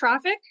commuter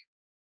traffic?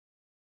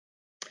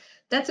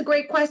 That's a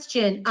great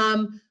question.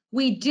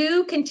 We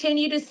do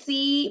continue to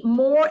see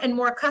more and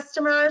more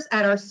customers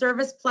at our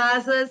service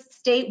plazas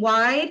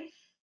statewide.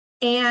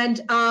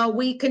 And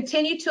we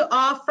continue to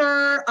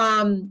offer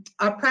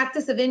a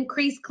practice of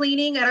increased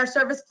cleaning at our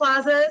service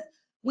plazas.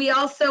 We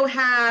also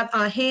have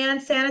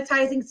hand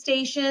sanitizing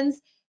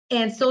stations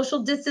and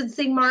social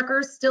distancing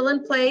markers still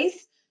in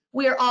place.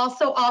 We are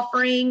also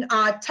offering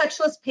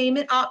touchless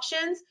payment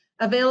options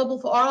available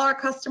for all our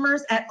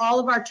customers at all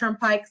of our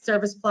Turnpike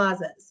service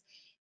plazas.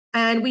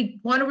 And we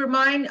want to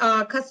remind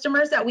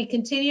customers that we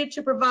continue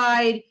to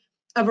provide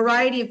a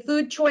variety of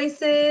food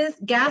choices,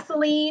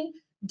 gasoline,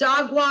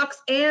 dog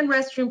walks, and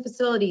restroom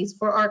facilities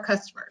for our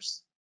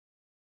customers.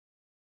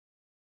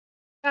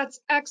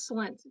 That's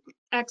excellent.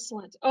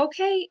 Excellent.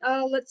 Okay,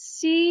 let's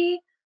see.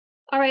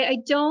 All right, I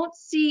don't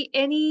see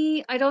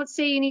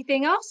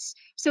anything else.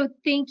 So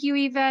thank you,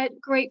 Yvette.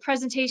 Great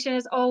presentation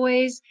as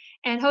always.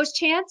 And Host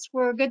Chance,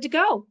 we're good to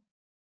go.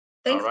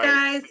 Thanks, All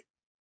right. guys.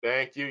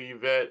 Thank you,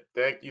 Yvette.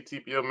 Thank you,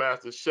 TPO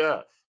Master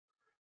Chef.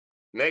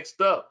 Next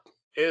up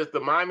is the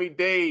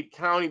Miami-Dade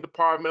County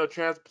Department of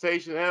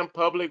Transportation and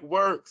Public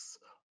Works,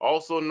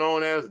 also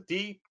known as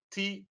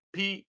DTPW,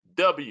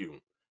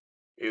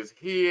 is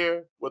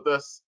here with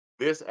us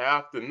this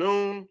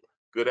afternoon.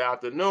 Good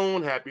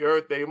afternoon. Happy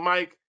Earth Day,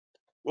 Mike.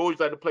 What would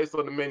you like to place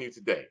on the menu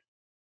today?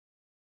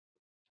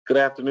 Good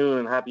afternoon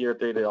and happy Earth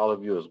Day to all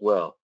of you as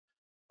well.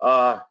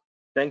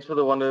 Thanks for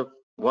the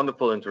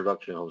wonderful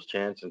introduction, Host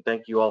Chance, and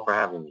thank you all for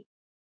having me.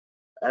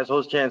 As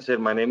Host Chance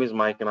said, my name is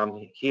Mike, and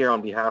I'm here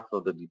on behalf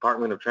of the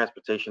Department of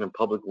Transportation and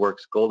Public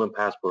Works Golden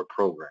Passport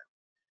Program.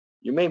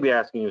 You may be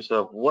asking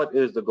yourself, what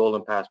is the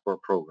Golden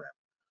Passport Program?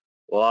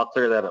 Well, I'll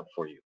clear that up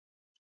for you.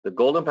 The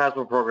Golden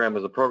Passport Program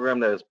is a program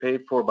that is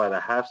paid for by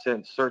the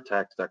half-cent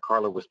surtax that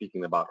Carla was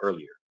speaking about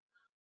earlier.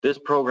 This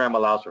program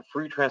allows for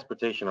free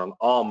transportation on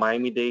all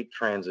Miami-Dade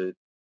transit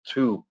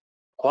to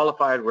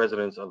qualified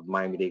residents of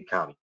Miami-Dade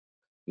County.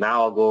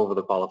 Now I'll go over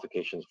the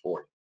qualifications for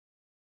you.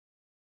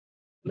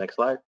 Next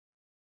slide.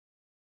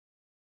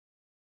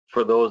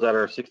 For those that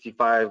are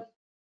 65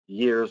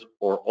 years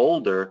or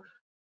older,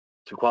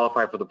 to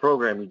qualify for the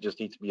program, you just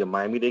need to be a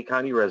Miami-Dade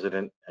County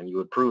resident, and you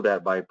would prove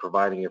that by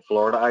providing a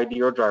Florida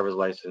ID or driver's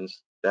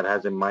license that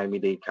has a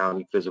Miami-Dade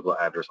County physical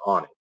address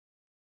on it.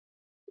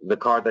 The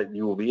card that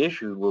you will be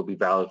issued will be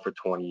valid for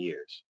 20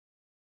 years.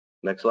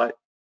 Next slide.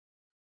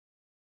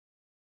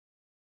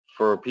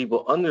 For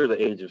people under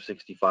the age of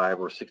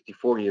 65 or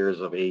 64 years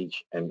of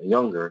age and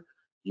younger,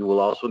 you will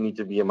also need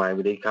to be a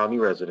Miami-Dade County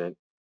resident.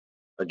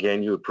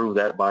 Again, you would prove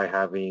that by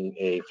having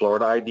a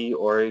Florida ID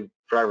or a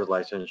driver's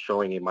license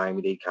showing a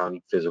Miami-Dade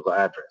County physical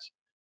address.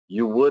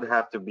 You would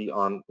have to be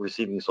on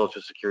receiving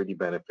Social Security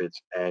benefits,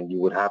 and you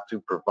would have to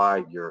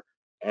provide your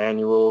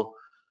annual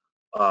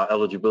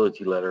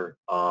eligibility letter,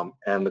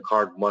 and the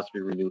card must be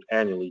renewed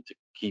annually to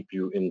keep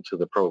you into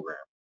the program.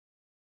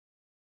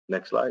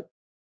 Next slide.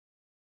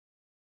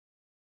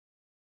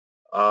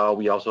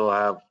 We also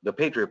have the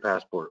Patriot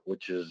Passport,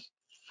 which is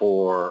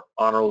for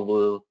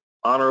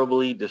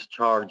honorably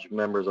discharged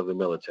members of the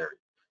military.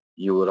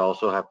 You would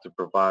also have to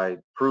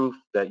provide proof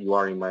that you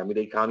are a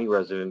Miami-Dade County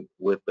resident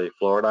with a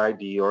Florida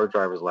ID or a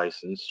driver's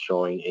license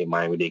showing a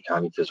Miami-Dade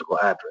County physical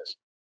address.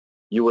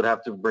 You would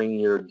have to bring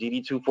your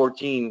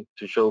DD-214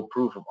 to show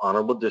proof of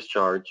honorable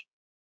discharge.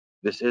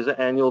 This is an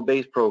annual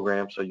base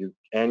program, so your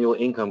annual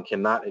income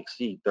cannot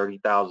exceed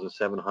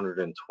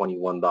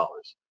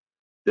 $30,721.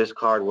 This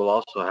card will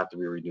also have to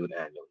be renewed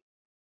annually.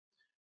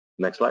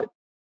 Next slide.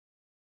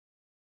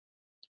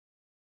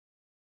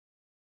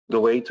 The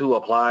way to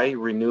apply,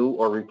 renew,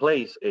 or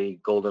replace a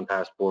Golden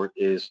Passport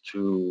is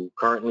to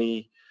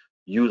currently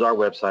use our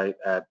website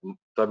at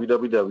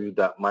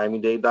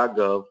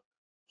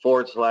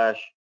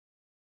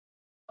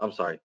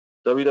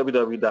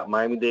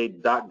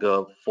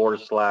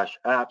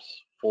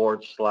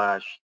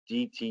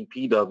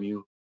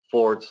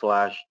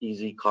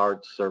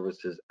Card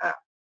Services app.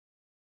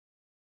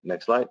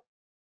 Next slide.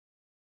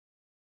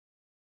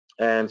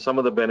 And some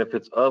of the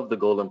benefits of the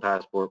Golden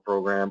Passport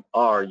program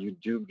are you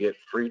do get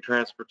free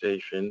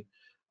transportation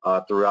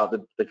throughout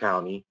the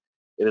county.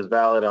 It is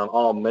valid on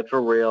all Metro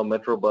Rail,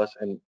 Metro Bus,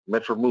 and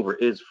Metro Mover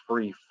is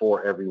free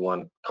for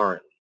everyone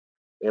currently.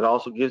 It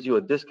also gives you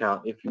a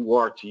discount if you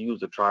are to use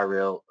the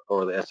Tri-Rail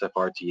or the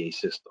SFRTA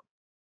system.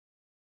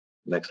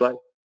 Next slide.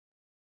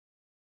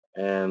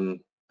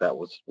 And that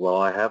was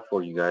all I have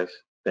for you guys.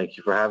 Thank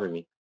you for having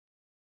me.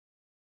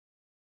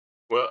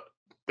 Well,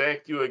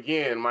 thank you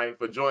again, Mike,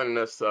 for joining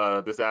us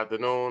this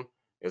afternoon.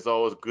 It's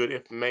always good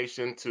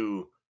information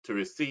to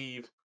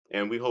receive,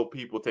 and we hope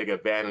people take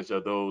advantage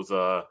of those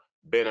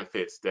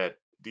benefits that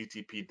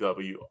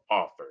DTPW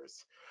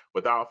offers.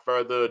 Without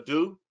further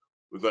ado,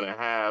 we're going to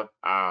have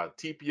our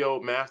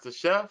TPO Master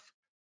Chef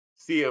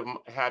see if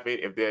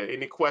there are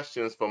any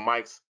questions for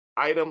Mike's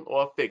item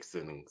or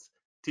fixings.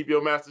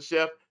 TPO Master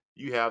Chef,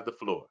 you have the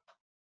floor.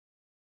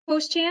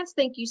 Host Chance,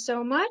 thank you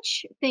so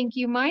much. Thank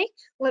you, Mike.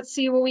 Let's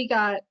see what we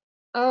got.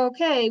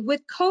 Okay,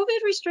 with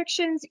COVID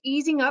restrictions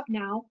easing up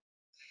now,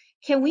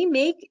 can we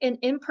make an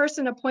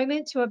in-person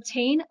appointment to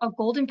obtain a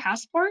Golden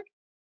Passport?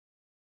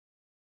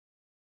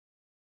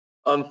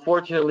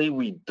 Unfortunately,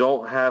 we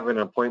don't have an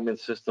appointment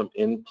system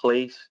in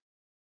place.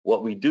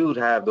 What we do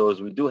have, though,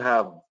 is we do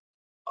have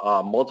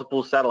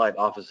multiple satellite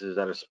offices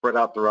that are spread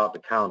out throughout the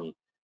county.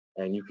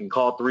 And you can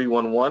call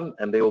 311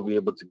 and they will be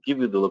able to give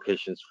you the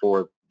locations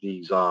for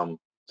these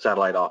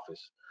satellite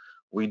office.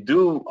 We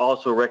do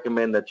also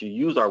recommend that you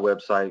use our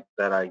website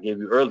that I gave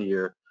you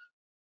earlier,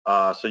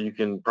 so you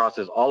can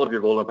process all of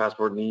your Golden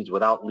Passport needs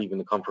without leaving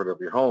the comfort of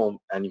your home,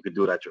 and you can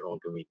do it at your own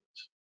convenience.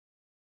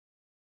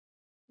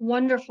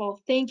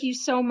 Wonderful. Thank you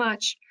so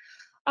much.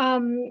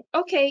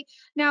 Okay,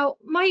 now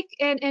Mike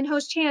and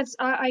Host Chance,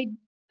 I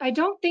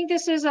don't think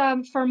this is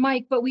for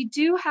Mike, but we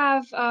do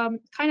have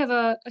kind of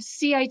a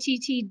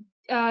CITT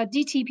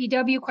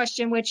DTPW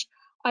question, which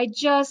I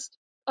just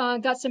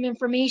got some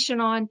information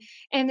on,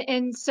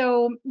 and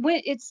so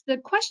the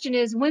question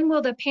is, when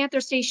will the Panther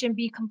Station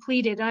be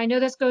completed? And I know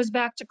this goes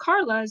back to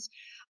Carla's,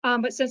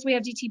 but since we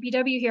have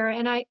DTPW here,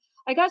 and I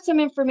got some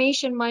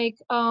information, Mike,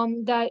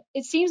 that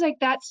it seems like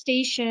that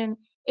station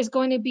is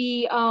going to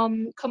be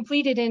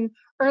completed in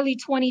early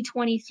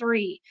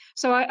 2023.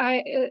 So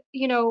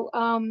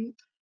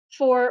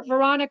for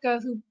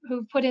Veronica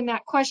who put in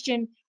that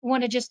question, I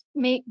want to just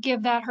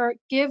give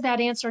that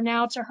answer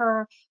now to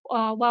her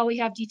while we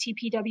have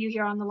DTPW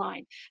here on the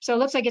line. So it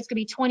looks like it's going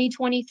to be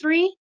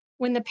 2023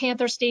 when the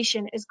Panther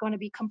Station is going to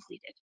be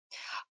completed.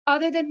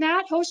 Other than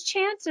that, Host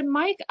Chance and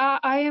Mike,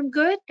 I am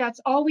good. That's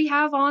all we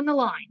have on the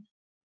line.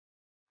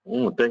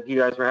 Thank you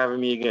guys for having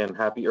me again.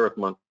 Happy Earth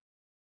Month.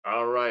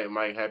 All right,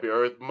 Mike. Happy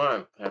Earth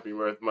Month. Happy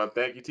Earth Month.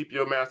 Thank you,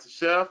 TPO Master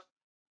Chef.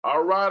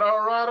 All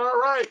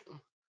right.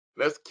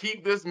 Let's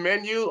keep this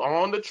menu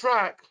on the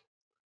track.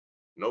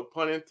 No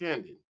pun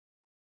intended.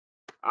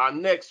 Our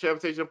next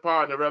transportation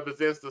partner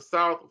represents the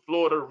South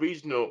Florida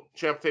Regional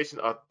Transportation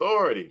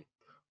Authority,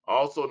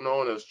 also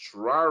known as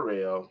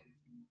Tri-Rail.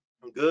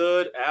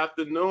 Good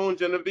afternoon,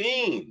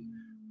 Genevieve.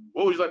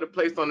 What would you like to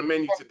place on the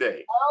menu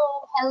today?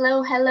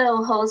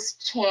 Hello,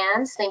 Host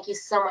Chance. Thank you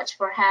so much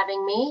for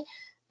having me.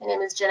 My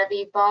name is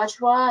Genevieve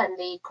Bajwa. I'm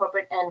the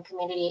Corporate and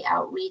Community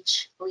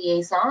Outreach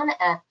Liaison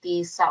at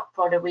the South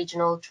Florida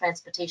Regional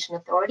Transportation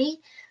Authority,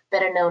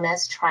 better known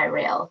as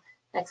Tri-Rail.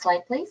 Next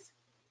slide, please.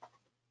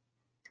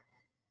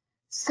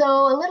 So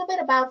a little bit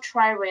about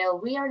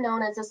Tri-Rail. We are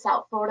known as the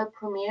South Florida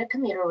Premier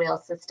Commuter Rail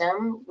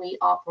System. We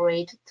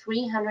operate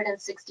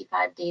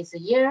 365 days a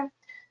year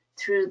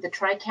through the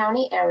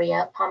Tri-County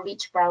area, Palm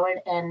Beach, Broward,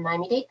 and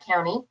Miami-Dade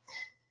County.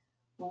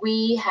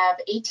 We have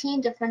 18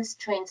 different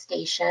train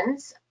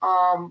stations,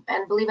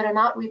 and believe it or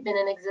not, we've been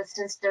in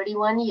existence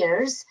 31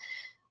 years.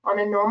 On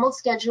a normal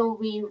schedule,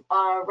 we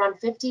run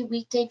 50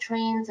 weekday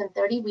trains and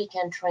 30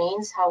 weekend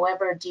trains.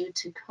 However, due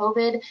to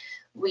COVID,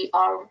 we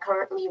are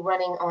currently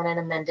running on an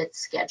amended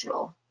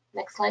schedule.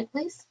 Next slide,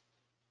 please.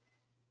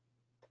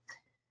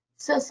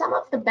 So some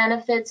of the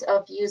benefits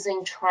of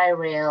using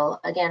Tri-Rail,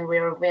 again,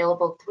 we're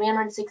available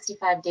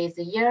 365 days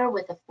a year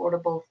with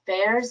affordable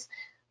fares.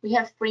 We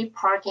have free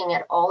parking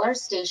at all our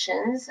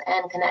stations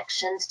and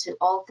connections to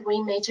all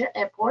 3 major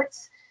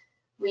airports.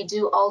 We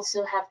do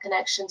also have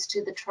connections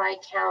to the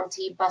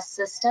Tri-County bus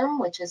system,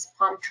 which is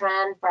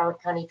PalmTran,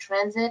 Broward County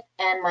Transit,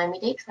 and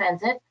Miami-Dade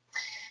Transit.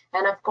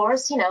 And of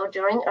course,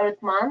 during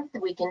Earth Month,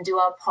 we can do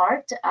our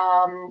part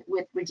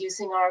with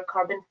reducing our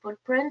carbon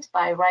footprint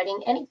by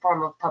riding any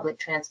form of public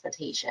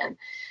transportation.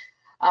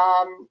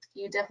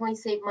 You definitely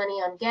save money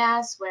on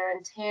gas, wear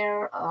and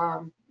tear,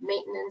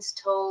 maintenance,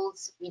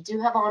 tolls. We do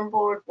have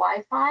onboard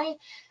Wi-Fi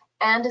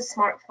and a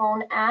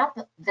smartphone app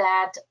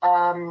that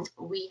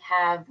we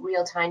have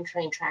real-time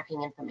train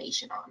tracking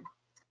information on.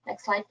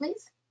 Next slide,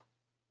 please.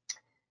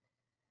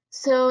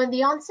 So in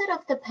the onset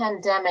of the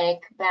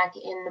pandemic back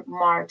in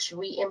March,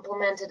 we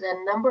implemented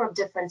a number of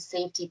different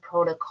safety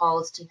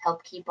protocols to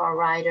help keep our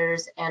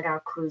riders and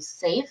our crews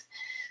safe.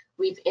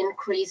 We've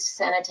increased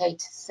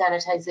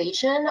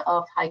sanitization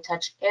of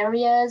high-touch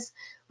areas.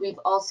 We've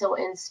also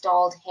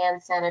installed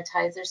hand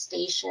sanitizer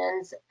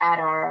stations at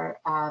our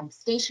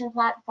station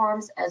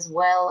platforms as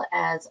well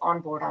as on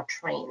board our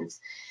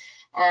trains.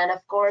 And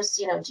of course,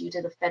 due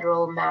to the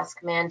federal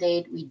mask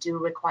mandate, we do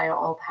require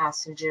all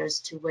passengers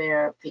to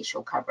wear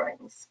facial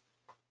coverings.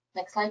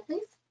 Next slide,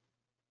 please.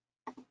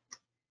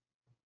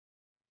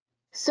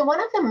 So one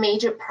of the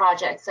major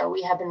projects that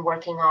we have been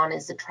working on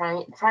is the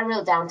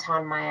Tri-Rail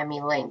Downtown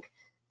Miami Link.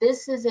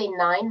 This is a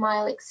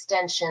 9-mile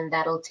extension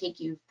that'll take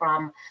you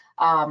from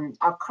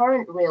our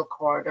current rail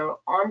corridor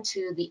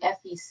onto the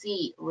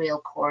FEC rail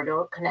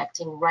corridor,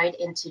 connecting right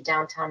into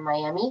downtown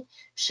Miami,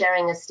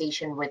 sharing a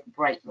station with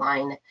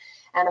Brightline.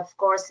 And of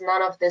course,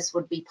 none of this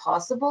would be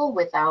possible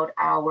without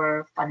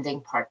our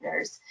funding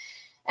partners.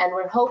 And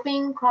we're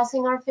hoping,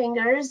 crossing our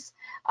fingers,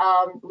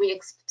 we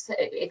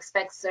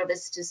expect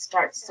service to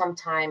start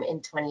sometime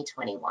in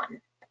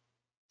 2021.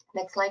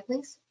 Next slide,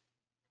 please.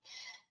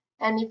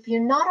 And if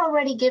you're not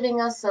already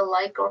giving us a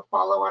like or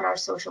follow on our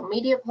social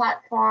media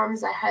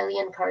platforms, I highly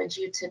encourage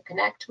you to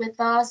connect with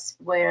us,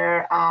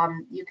 where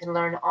you can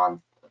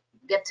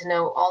get to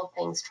know all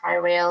things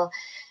Tri-Rail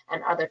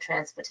and other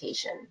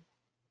transportation.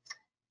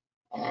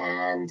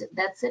 And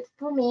that's it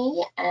for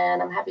me,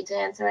 and I'm happy to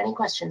answer any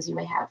questions you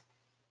may have.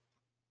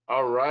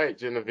 All right,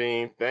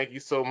 Genevieve, thank you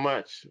so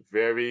much.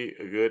 Very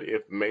good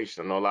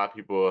information. I know a lot of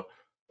people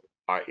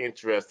are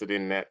interested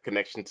in that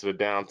connection to the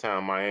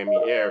downtown Miami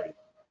area.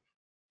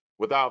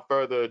 Without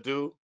further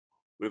ado,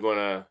 we're going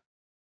to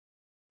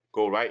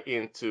go right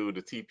into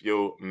the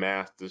TPO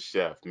Master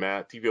Chef.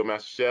 TPO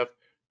Master Chef,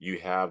 you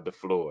have the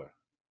floor.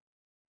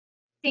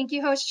 Thank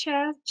you, host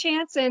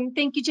Chance, and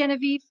thank you,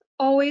 Genevieve,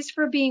 always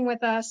for being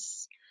with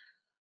us.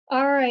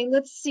 All right,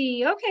 let's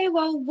see. Okay,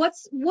 well,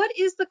 what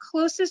is the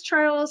closest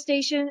tri-rail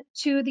station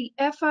to the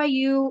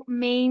FIU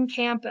main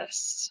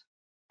campus?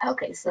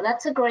 Okay, so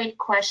that's a great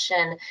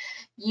question.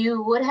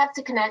 You would have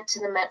to connect to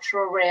the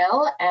Metro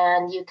Rail,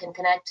 and you can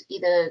connect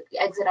either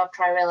exit off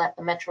Tri-Rail at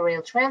the Metro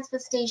Rail transfer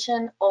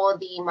station or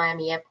the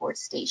Miami Airport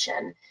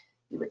station.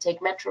 You would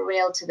take Metro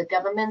Rail to the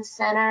Government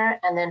Center,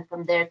 and then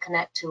from there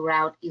connect to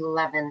Route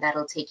 11.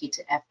 That'll take you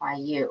to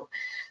FIU.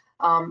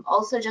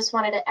 Also, just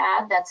wanted to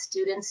add that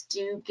students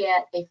do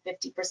get a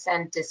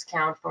 50%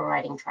 discount for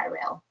riding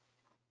Tri-Rail.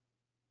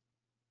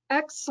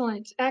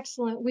 Excellent,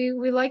 excellent. We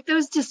like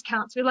those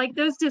discounts. We like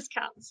those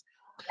discounts.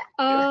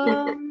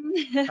 Yeah.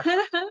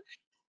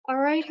 All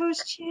right,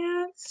 host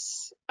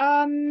Chance.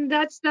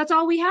 That's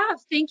all we have.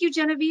 Thank you,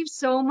 Genevieve,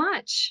 so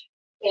much.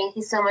 Thank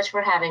you so much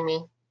for having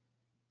me.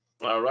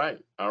 All right,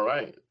 all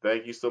right.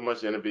 Thank you so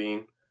much,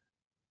 Genevieve.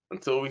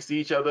 Until we see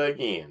each other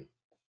again,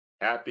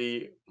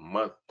 happy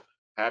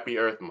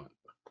Earth Month.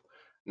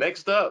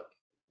 Next up,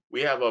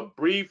 we have a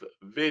brief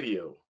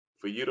video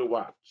for you to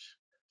watch.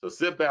 So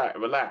sit back,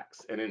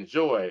 relax, and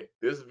enjoy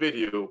this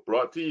video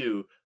brought to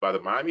you by the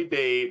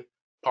Miami-Dade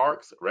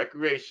Parks,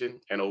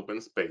 Recreation, and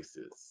Open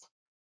Spaces.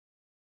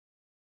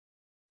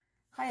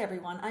 Hi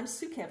everyone, I'm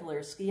Sue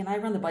Kavalersky and I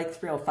run the Bike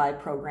 305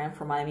 program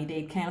for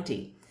Miami-Dade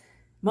County.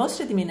 Most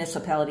of the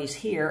municipalities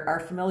here are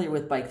familiar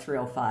with Bike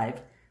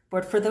 305,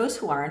 but for those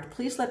who aren't,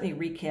 please let me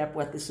recap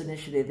what this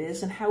initiative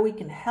is and how we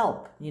can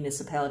help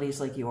municipalities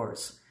like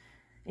yours.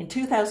 In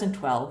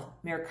 2012,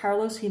 Mayor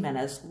Carlos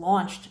Jimenez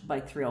launched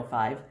Bike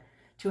 305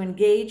 to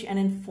engage and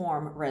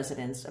inform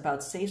residents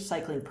about safe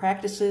cycling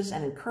practices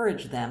and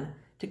encourage them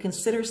to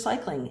consider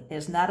cycling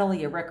as not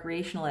only a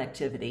recreational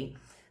activity,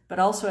 but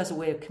also as a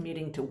way of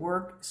commuting to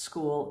work,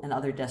 school, and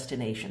other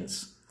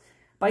destinations.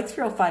 Bike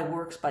 305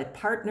 works by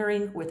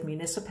partnering with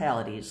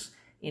municipalities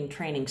in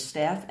training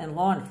staff and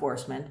law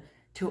enforcement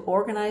to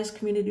organize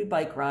community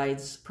bike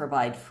rides,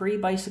 provide free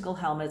bicycle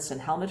helmets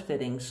and helmet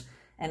fittings,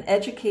 and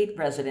educate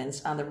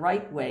residents on the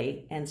right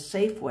way and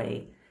safe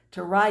way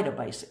to ride a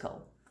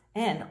bicycle,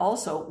 and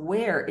also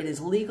where it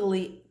is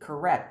legally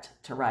correct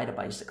to ride a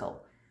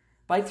bicycle.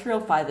 Bike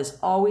 305 is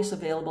always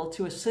available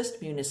to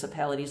assist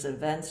municipalities'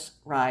 events,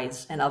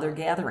 rides, and other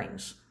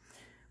gatherings.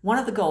 One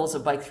of the goals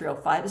of Bike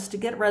 305 is to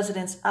get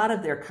residents out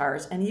of their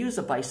cars and use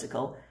a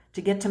bicycle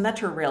to get to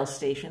Metro Rail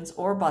stations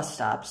or bus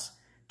stops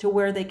to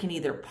where they can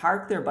either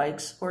park their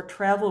bikes or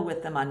travel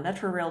with them on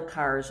Metro Rail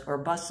cars or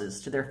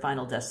buses to their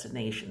final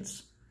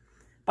destinations.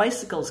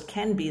 Bicycles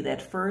can be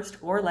that first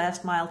or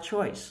last mile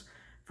choice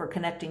for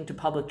connecting to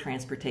public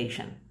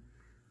transportation.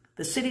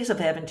 The cities of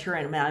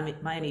Aventura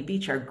and Miami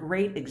Beach are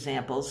great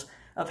examples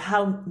of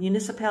how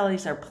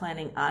municipalities are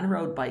planning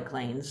on-road bike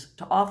lanes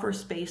to offer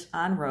space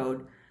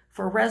on-road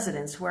for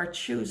residents who are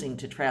choosing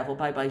to travel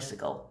by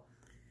bicycle.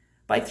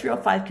 Bike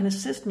 305 can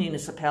assist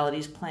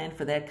municipalities plan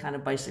for that kind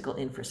of bicycle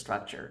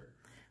infrastructure.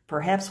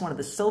 Perhaps one of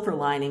the silver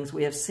linings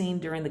we have seen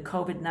during the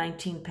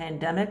COVID-19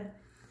 pandemic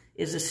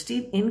is a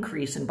steep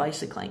increase in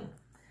bicycling.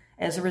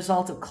 As a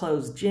result of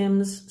closed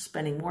gyms,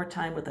 spending more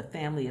time with the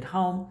family at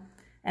home,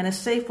 and a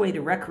safe way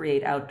to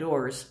recreate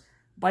outdoors,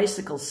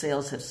 bicycle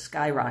sales have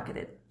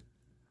skyrocketed.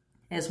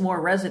 As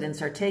more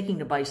residents are taking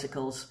to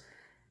bicycles,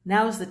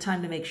 now is the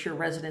time to make sure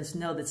residents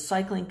know that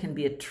cycling can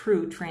be a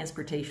true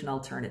transportation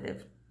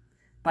alternative.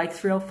 Bike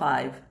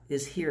 305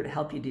 is here to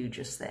help you do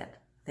just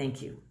that.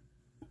 Thank you.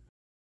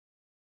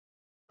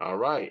 All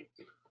right.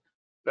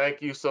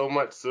 Thank you so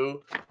much,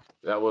 Sue.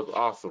 That was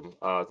awesome.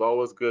 It's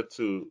always good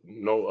to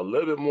know a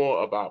little bit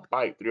more about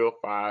Bike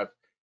 305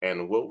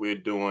 and what we're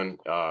doing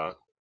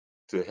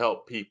to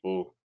help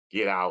people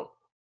get out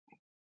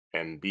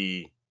and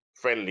be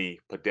friendly,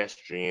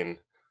 pedestrianly,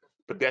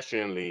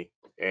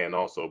 and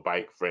also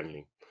bike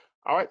friendly.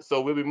 All right,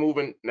 so we'll be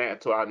moving now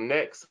to our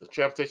next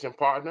transportation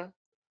partner,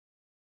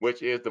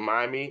 which is the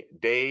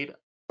Miami-Dade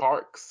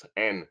Parks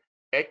and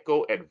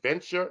Eco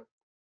Adventure.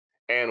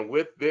 And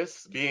with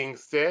this being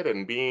said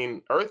and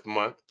being Earth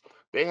Month,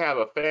 they have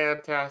a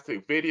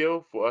fantastic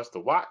video for us to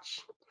watch.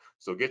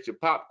 So get your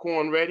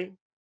popcorn ready.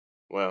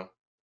 Well,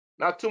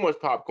 not too much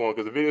popcorn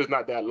because the video is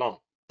not that long.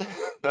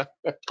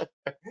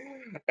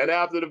 And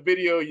after the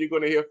video, you're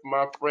going to hear from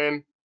my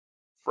friend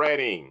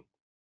Freddie.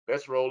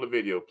 Let's roll the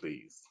video,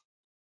 please.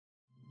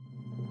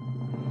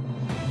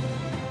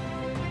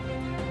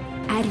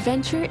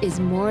 Adventure is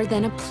more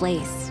than a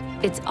place.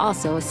 It's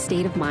also a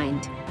state of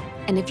mind.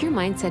 And if your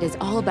mindset is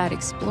all about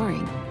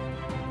exploring,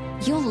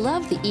 you'll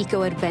love the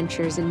eco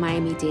adventures in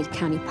Miami-Dade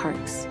County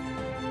parks.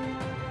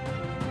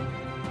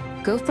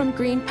 Go from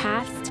green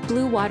paths to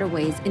blue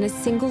waterways in a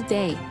single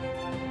day.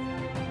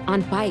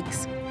 On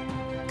bikes,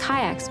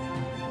 kayaks,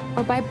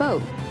 or by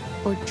boat,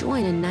 or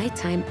join a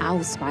nighttime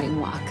owl spotting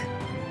walk.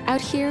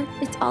 Out here,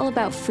 it's all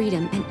about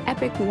freedom and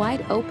epic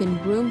wide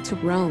open room to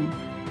roam,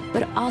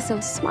 but also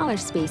smaller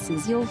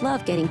spaces you'll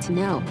love getting to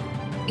know.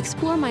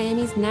 Explore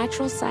Miami's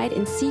natural side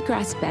in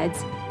seagrass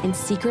beds and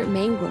secret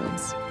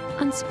mangroves,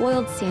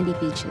 unspoiled sandy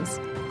beaches,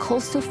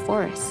 coastal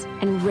forests,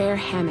 and rare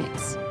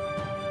hammocks.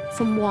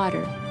 From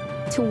water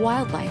to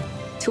wildlife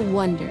to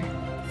wonder,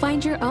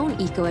 find your own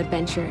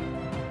eco-adventure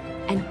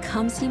and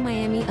come see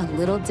Miami a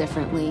little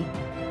differently.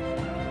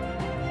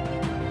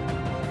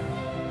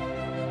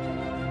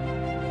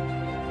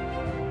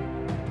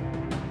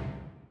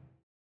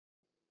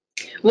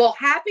 Well,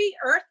 happy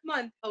Earth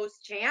Month,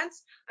 Host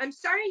Chance. I'm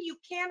sorry you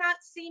cannot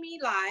see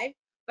me live,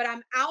 but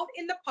I'm out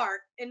in the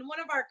park in one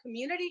of our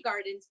community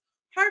gardens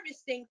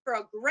harvesting for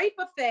a great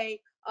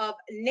buffet of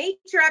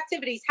nature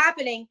activities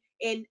happening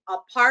in a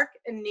park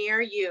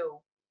near you.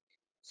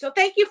 So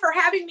thank you for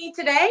having me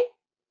today.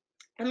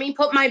 Let me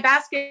put my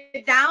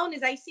basket down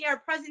as I see our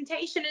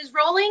presentation is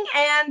rolling,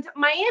 and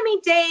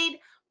Miami-Dade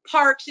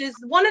Parks is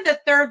one of the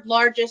third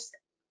largest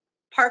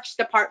parks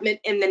department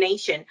in the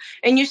nation.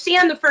 And you see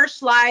on the first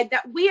slide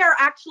that we are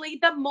actually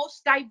the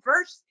most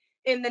diverse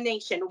in the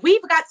nation.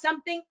 We've got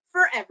something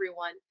for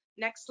everyone.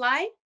 Next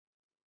slide.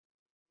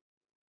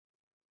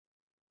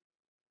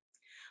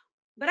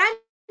 But I'm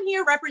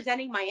here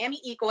representing Miami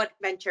Eco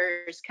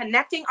Adventures,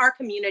 connecting our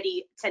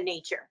community to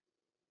nature.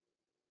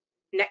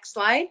 Next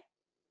slide.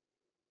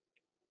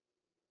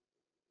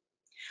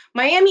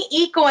 Miami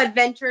Eco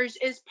Adventures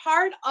is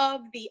part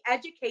of the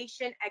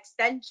Education,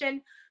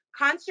 Extension,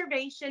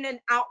 Conservation,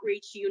 and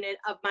Outreach Unit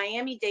of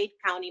Miami-Dade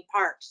County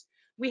Parks.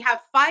 We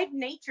have 5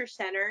 nature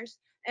centers,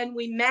 and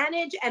we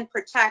manage and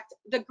protect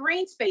the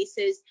green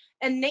spaces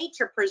and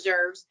nature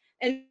preserves,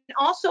 and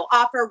also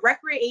offer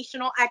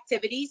recreational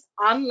activities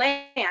on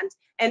land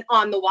and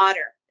on the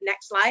water.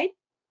 Next slide.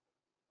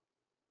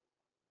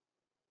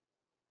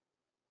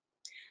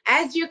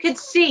 As you can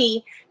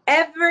see,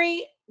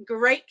 every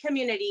great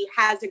community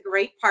has a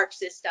great park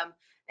system,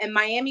 and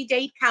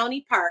Miami-Dade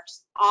County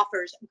Parks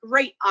offers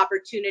great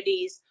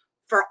opportunities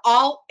for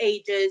all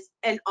ages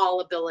and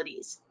all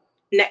abilities.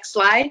 Next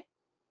slide.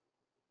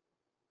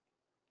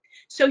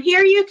 So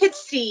here you can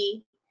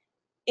see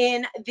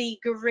in the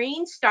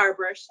green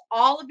starburst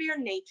all of your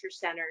nature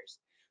centers.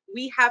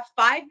 We have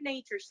 5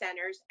 nature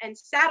centers and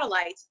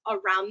satellites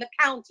around the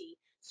county,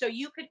 so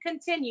you could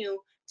continue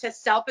to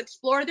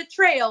self-explore the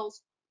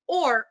trails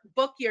or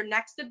book your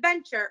next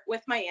adventure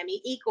with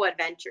Miami Eco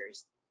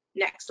Adventures.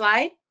 Next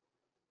slide.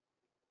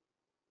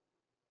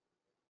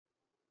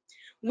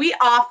 We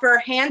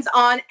offer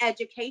hands-on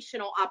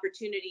educational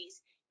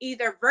opportunities,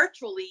 either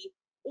virtually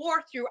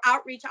or through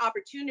outreach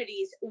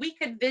opportunities. We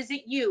could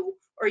visit you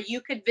or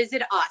you could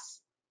visit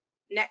us.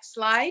 Next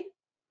slide.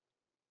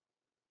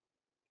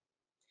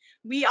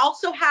 We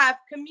also have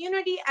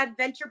community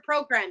adventure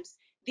programs.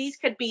 These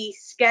could be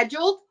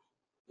scheduled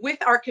with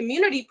our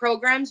community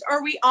programs,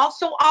 or we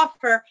also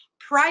offer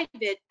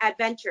private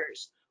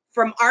adventures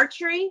from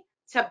archery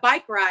to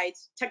bike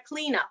rides to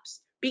cleanups.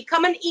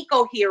 Become an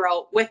eco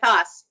hero with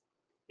us.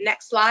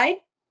 Next slide.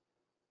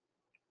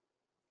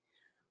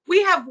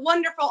 We have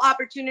wonderful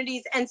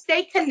opportunities and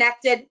stay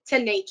connected to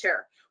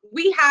nature.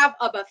 We have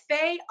a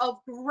buffet of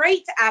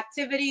great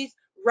activities,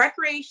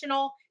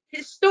 recreational,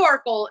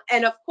 historical,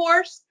 and of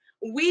course,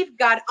 we've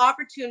got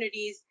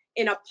opportunities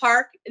in a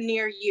park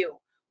near you.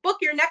 Book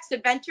your next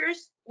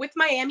adventures with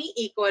Miami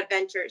Eco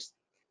Adventures.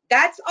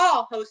 That's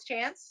all, Host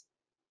Chance.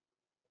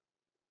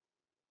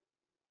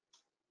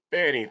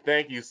 Fanny,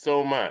 thank you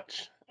so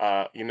much.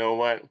 You know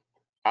what?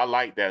 I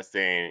like that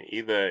saying.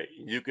 Either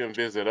you can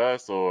visit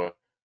us or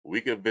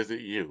we can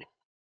visit you.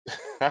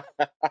 I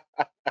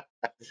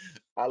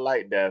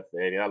like that,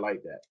 Fanny. I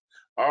like that.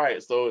 All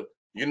right, so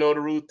you know the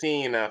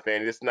routine now,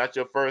 Fanny. This is not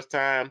your first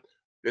time.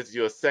 This is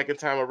your second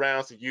time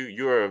around, so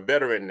you're a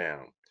veteran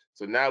now.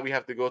 So now we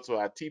have to go to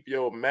our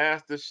TPO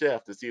Master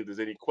Chef to see if there's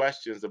any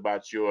questions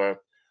about your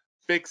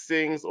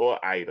fixings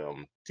or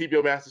item.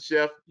 TPO Master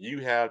Chef, you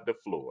have the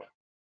floor.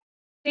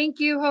 Thank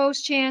you,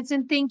 Host Chance,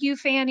 and thank you,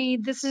 Fanny.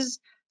 This is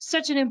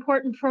such an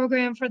important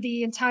program for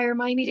the entire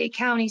Miami-Dade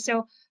County,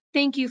 so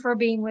thank you for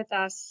being with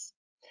us.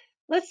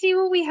 Let's see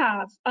what we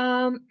have.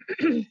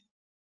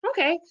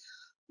 Okay,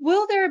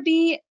 will there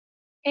be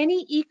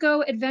any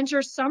eco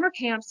adventure summer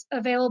camps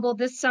available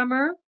this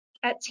summer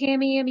at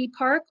Tamiami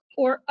Park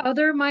or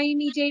other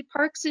Miami-Dade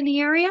parks in the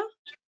area?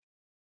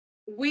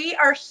 We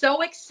are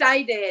so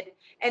excited,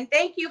 and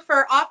thank you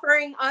for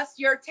offering us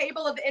your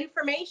table of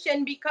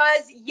information,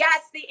 because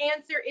yes, the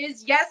answer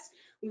is yes.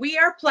 We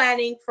are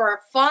planning for a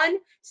fun,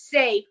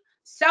 safe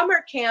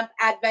summer camp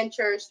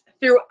adventures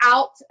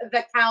throughout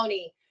the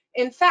county.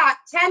 In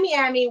fact,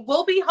 Tamiami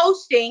will be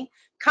hosting,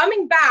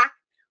 coming back,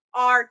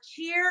 our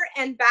cheer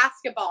and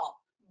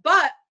basketball.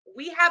 But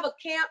we have a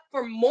camp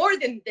for more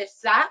than this,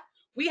 Zach.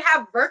 We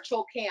have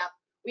virtual camp.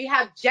 We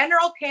have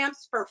general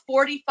camps for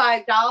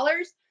 $45.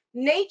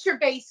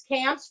 Nature-based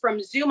camps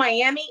from Zoo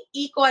Miami,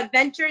 Eco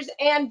Adventures,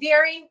 and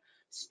Daring,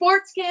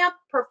 sports camp,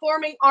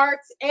 performing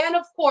arts, and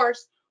of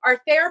course,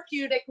 our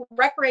therapeutic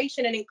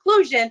recreation and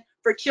inclusion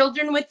for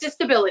children with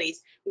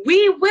disabilities.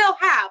 We will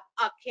have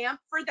a camp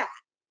for that.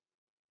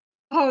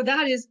 Oh,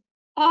 that is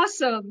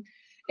awesome.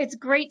 It's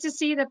great to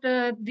see that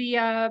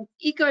the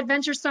Eco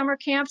Adventure summer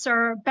camps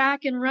are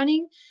back and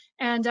running.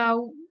 And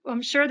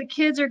I'm sure the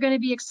kids are going to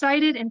be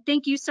excited. And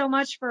thank you so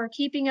much for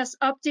keeping us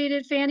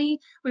updated,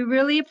 Fanny. We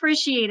really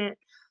appreciate it.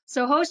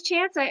 So, Host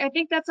Chance, I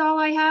think that's all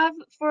I have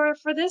for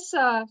this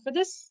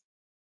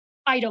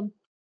item,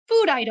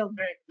 food item.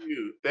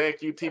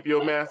 Thank you,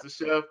 TPO Master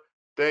Chef.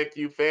 Thank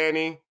you,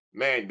 Fanny.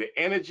 Man, the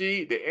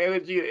energy.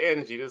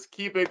 Just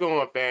keep it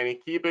going, Fanny.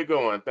 Keep it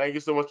going. Thank you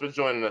so much for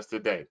joining us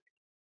today.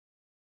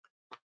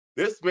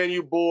 This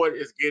menu board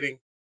is getting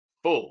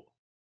full,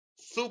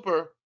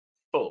 super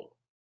full.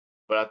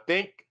 But I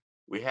think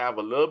we have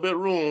a little bit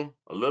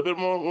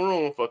more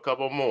room for a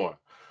couple more.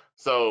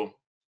 So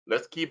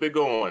let's keep it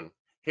going.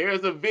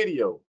 Here's a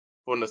video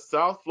from the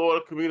South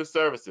Florida Community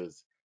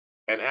Services.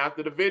 And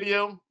after the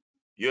video,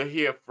 you'll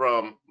hear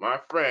from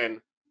my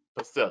friend,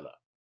 Priscilla.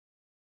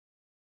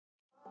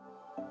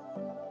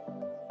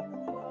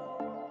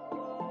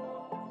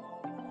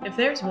 If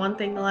there's one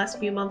thing the last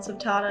few months have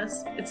taught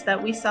us, it's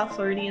that we South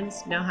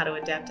Floridians know how to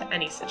adapt to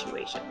any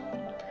situation.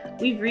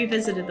 We've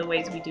revisited the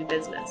ways we do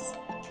business,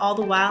 all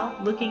the while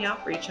looking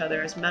out for each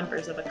other as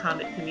members of a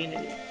common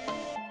community.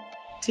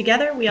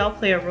 Together, we all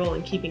play a role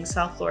in keeping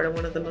South Florida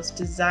one of the most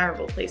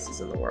desirable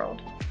places in the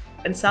world.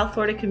 And South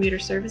Florida Commuter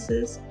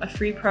Services, a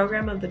free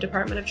program of the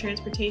Department of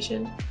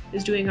Transportation,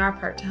 is doing our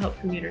part to help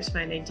commuters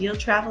find ideal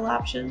travel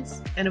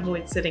options and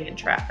avoid sitting in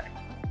traffic.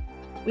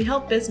 We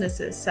help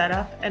businesses set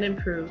up and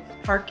improve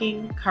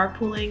parking,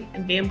 carpooling,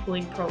 and van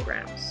pooling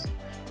programs.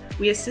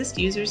 We assist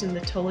users in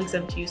the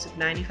toll-exempt use of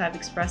 95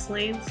 express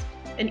lanes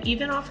and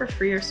even offer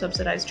free or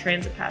subsidized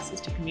transit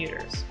passes to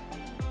commuters.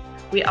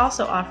 We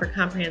also offer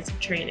comprehensive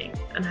training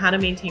on how to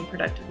maintain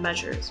productive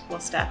measures while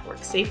staff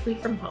work safely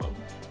from home.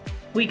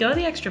 We go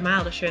the extra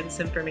mile to share this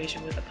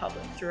information with the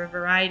public through a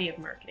variety of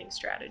marketing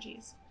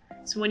strategies.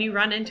 So when you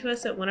run into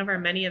us at one of our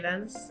many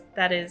events,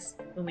 that is,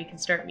 when we can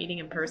start meeting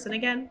in person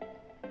again,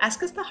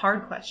 ask us the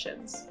hard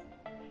questions.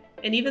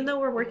 And even though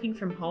we're working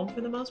from home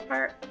for the most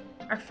part,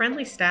 our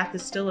friendly staff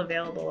is still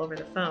available over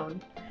the phone,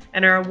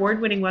 and our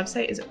award-winning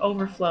website is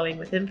overflowing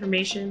with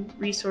information,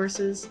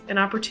 resources, and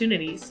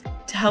opportunities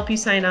to help you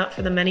sign up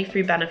for the many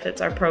free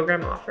benefits our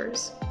program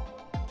offers.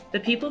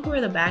 The people who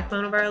are the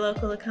backbone of our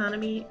local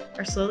economy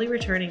are slowly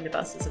returning to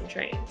buses and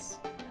trains.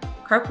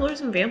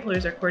 Carpoolers and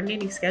vanpoolers are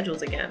coordinating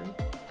schedules again,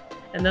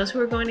 and those who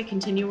are going to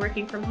continue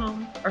working from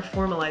home are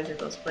formalizing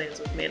those plans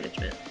with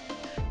management.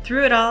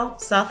 Through it all,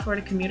 South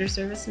Florida Commuter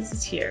Services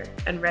is here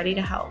and ready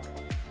to help.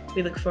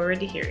 We look forward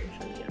to hearing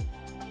from you.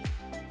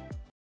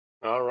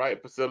 All right,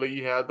 Priscilla,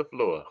 you have the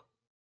floor.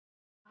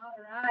 All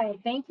right,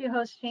 thank you,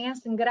 Host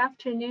Chance, and good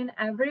afternoon,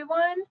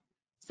 everyone.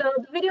 So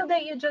the video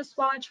that you just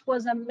watched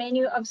was a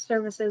menu of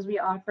services we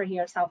offer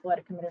here at South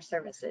Florida Commuter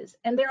Services,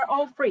 and they're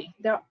all free.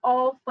 They're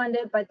all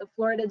funded by the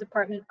Florida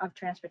Department of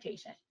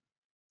Transportation.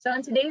 So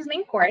in today's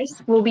main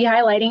course, we'll be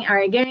highlighting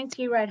our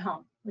Guarantee Ride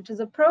Home, which is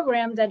a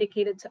program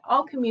dedicated to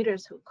all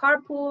commuters who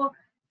carpool,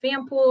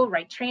 vanpool,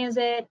 ride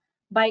transit,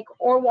 bike,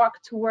 or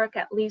walk to work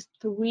at least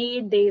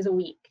 3 days a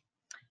week.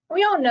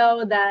 We all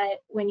know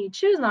that when you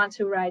choose not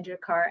to ride your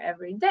car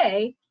every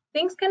day,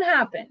 things can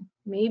happen.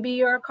 Maybe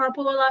your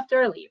carpooler left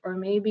early, or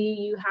maybe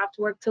you have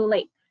to work till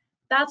late.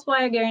 That's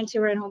why a Guarantee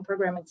Ride Home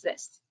program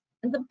exists.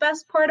 And the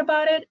best part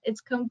about it,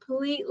 it's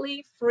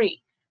completely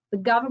free. The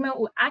government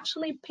will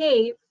actually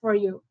pay for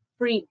your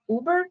free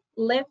Uber,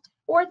 Lyft,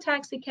 or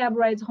taxi cab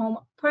rides home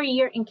per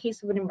year in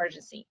case of an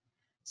emergency.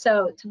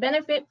 So to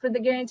benefit for the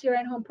Guarantee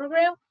Ride Home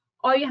program,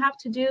 all you have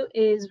to do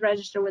is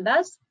register with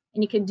us.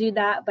 And you can do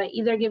that by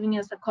either giving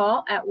us a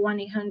call at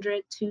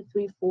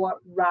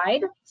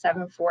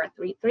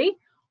 1-800-234-RIDE-7433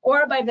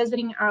 or by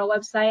visiting our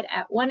website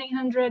at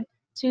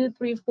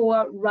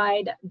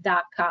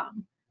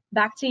 1-800-234-RIDE.com.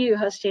 Back to you,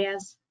 Host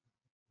Chance.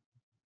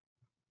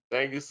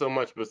 Thank you so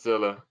much,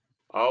 Priscilla.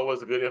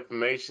 Always good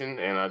information,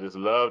 and I just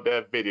love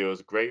that video.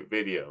 It's a great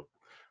video.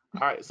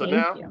 All right, so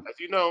now, as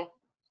you know,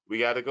 we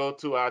got to go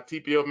to our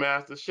TPO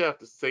Master Chef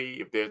to see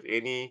if there's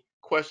any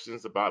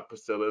questions about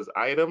Priscilla's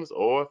items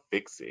or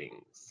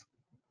fixings.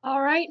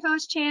 All right,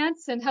 Host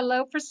Chance, and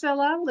hello,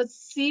 Priscilla. Let's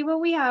see what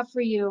we have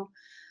for you.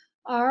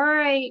 All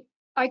right,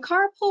 I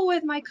carpool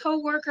with my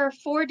coworker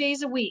 4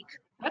 days a week.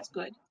 That's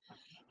good.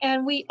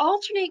 And we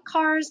alternate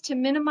cars to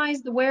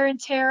minimize the wear and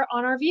tear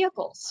on our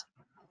vehicles.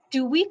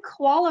 Do we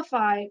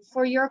qualify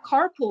for your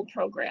carpool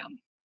program?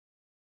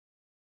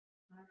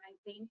 All right,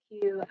 thank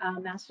you,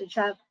 Master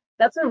Chef.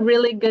 That's a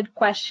really good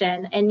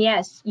question. And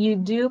yes, you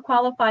do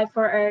qualify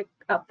for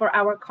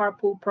our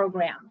carpool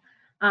program.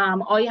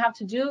 All you have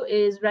to do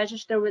is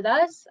register with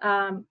us,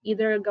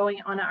 either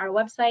going on our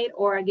website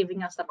or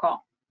giving us a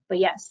call. But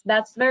yes,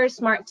 that's very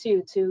smart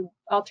too, to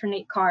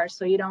alternate cars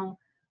so you don't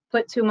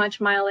put too much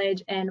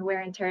mileage and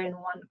wear and tear in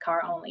one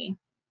car only.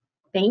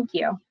 Thank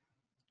you.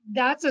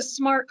 That's a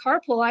smart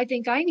carpool. I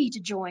think I need to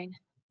join.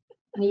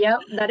 Yep,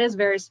 that is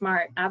very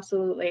smart.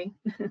 Absolutely.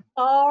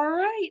 All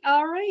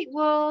right.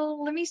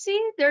 Well, let me me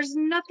see. There's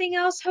nothing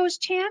else,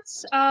 Host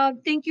Chance.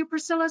 Thank you,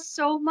 Priscilla,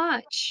 so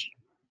much.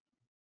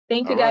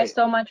 Thank All you guys right.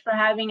 so much for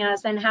having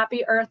us, and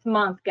happy Earth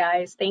Month,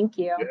 guys. Thank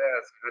you.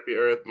 Yes, happy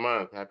Earth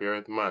Month. Happy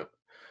Earth Month.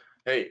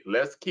 Hey,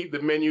 let's keep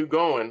the menu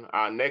going.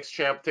 Our next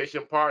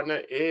transportation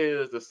partner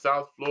is the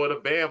South Florida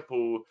Van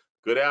Pool.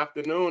 Good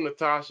afternoon,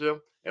 Natasha.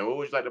 And what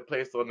would you like to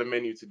place on the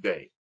menu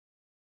today?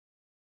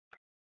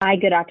 Hi,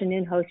 good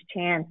afternoon, Host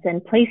Chance.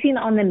 And placing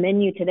on the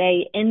menu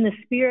today, in the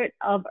spirit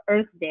of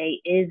Earth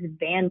Day, is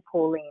van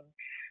pooling.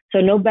 So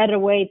no better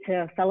way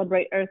to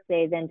celebrate Earth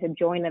Day than to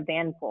join a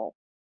van pool.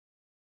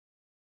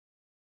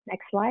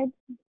 Next slide.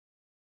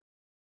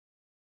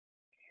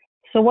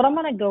 So what I'm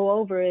going to go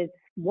over is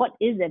what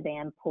is a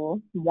van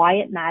pool, why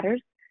it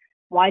matters,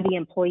 why the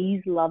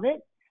employees love it,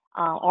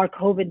 our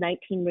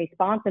COVID-19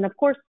 response, and of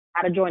course,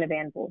 how to join a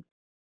van pool.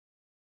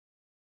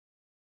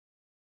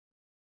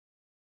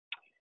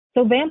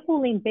 So van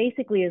pooling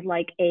basically is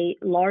like a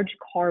large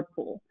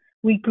carpool.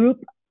 We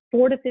group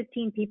 4 to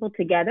 15 people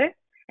together,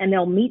 and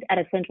they'll meet at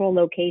a central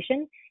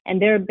location,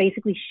 and they're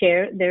basically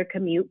share their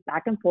commute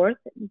back and forth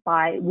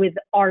with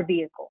our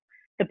vehicle.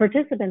 The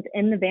participants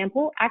in the van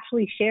pool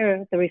actually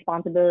share the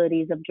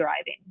responsibilities of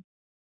driving.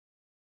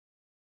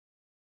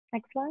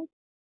 Next slide.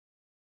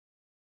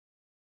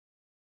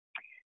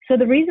 So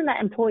the reason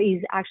that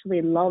employees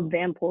actually love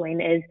van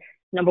pooling is,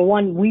 number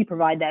one, we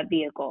provide that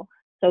vehicle.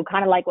 So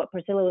kind of like what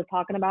Priscilla was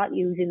talking about,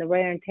 using the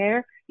wear and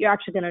tear, you're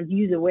actually going to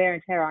use the wear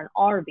and tear on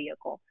our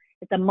vehicle.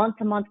 It's a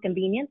month-to-month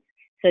convenience,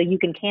 so you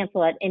can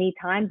cancel at any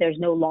time. There's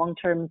no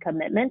long-term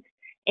commitment.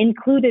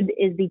 Included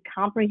is the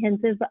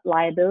comprehensive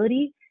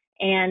liability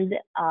and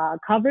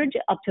coverage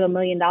up to $1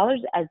 million,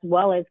 as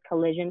well as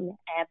collision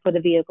for the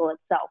vehicle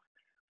itself.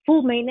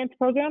 Full maintenance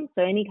program,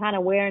 so any kind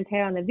of wear and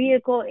tear on the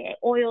vehicle,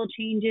 oil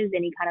changes,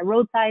 any kind of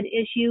roadside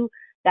issue,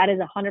 that is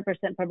 100%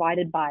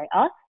 provided by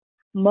us.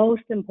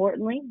 Most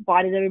importantly,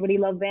 why does everybody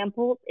love van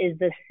pools? Is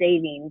the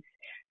savings.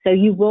 So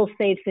you will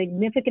save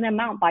significant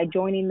amount by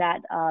joining that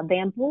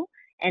van pool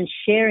and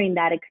sharing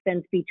that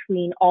expense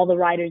between all the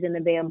riders in the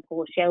van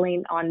pool,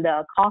 sharing on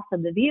the cost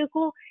of the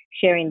vehicle,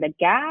 sharing the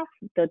gas,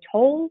 the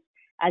tolls,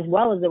 as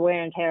well as the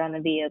wear and tear on the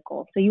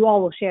vehicle. So you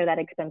all will share that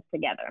expense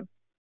together.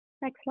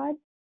 Next slide.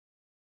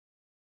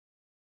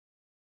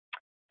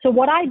 So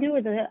what I do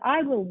is that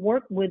I will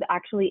work with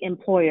actually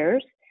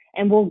employers,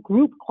 and we'll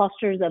group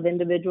clusters of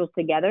individuals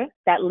together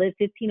that live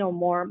 15 or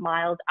more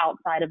miles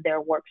outside of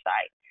their work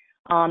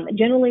site.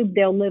 Generally,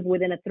 they'll live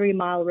within a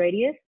 3-mile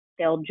radius.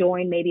 They'll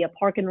join maybe a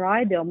park and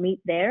ride. They'll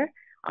meet there,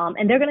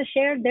 and they're going to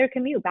share their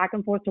commute back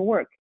and forth to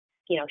work.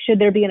 You know, should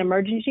there be an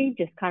emergency,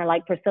 just kind of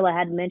like Priscilla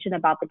had mentioned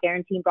about the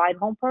guaranteed ride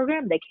home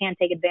program, they can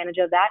take advantage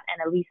of that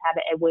and at least have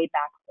it a way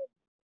back home.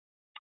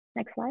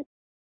 Next slide.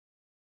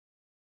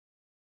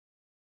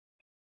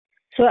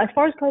 So as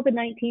far as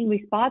COVID-19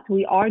 response,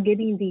 we are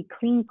giving the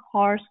clean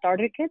car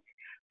starter kits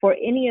for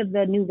any of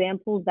the new van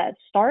pools that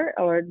start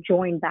or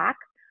join back.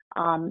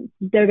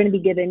 They're going to be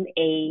given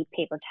a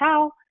paper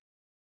towel.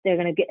 They're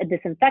going to get a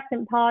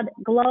disinfectant pod,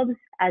 gloves,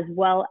 as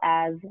well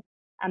as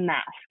a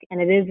mask.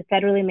 And it is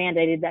federally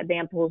mandated that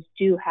van pools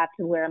do have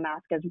to wear a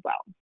mask as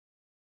well.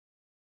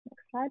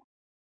 Next slide.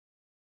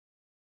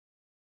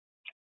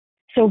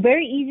 So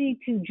very easy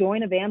to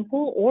join a van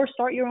pool or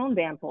start your own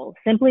van pool.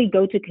 Simply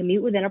go to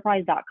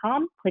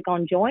commutewithenterprise.com, click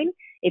on join.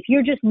 If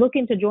you're just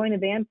looking to join a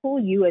van pool,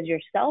 you as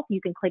yourself, you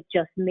can click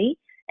just me,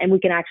 and we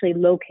can actually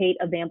locate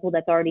a van pool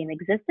that's already in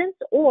existence,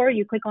 or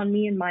you click on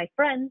me and my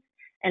friends,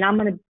 and I'm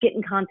going to get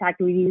in contact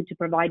with you to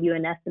provide you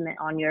an estimate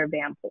on your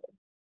van pool.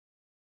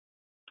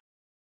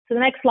 So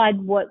the next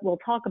slide, what we'll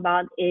talk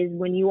about is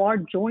when you are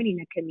joining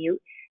a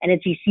commute, and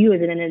it's just you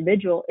as an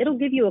individual, it'll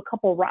give you a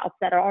couple routes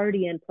that are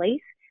already in place.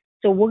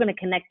 So we're going to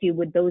connect you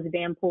with those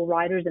van pool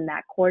riders and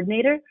that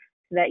coordinator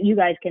so that you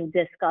guys can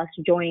discuss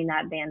joining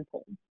that van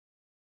pool.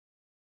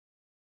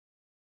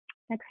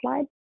 Next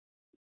slide.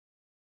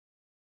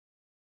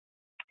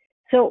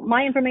 So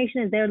my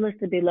information is there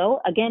listed below.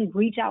 Again,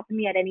 reach out to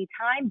me at any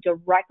time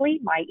directly.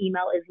 My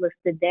email is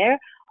listed there,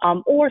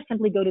 or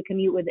simply go to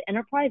Commute with the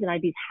Enterprise, and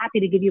I'd be happy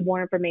to give you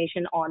more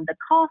information on the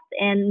cost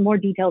and more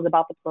details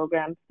about the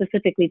program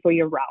specifically for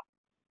your route.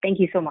 Thank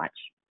you so much.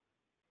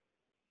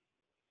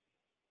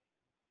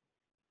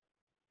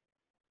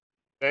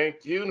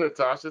 Thank you,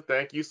 Natasha.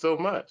 Thank you so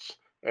much.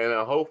 And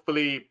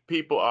hopefully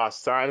people are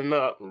signing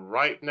up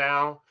right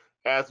now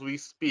as we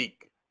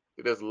speak.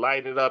 Just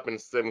light it up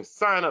and saying,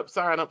 sign up,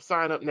 sign up,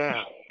 sign up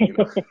now. You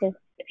know?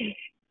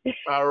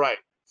 All right.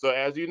 So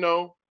as you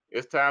know,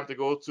 it's time to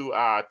go to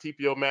our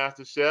TPO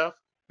Master Chef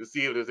to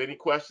see if there's any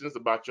questions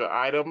about your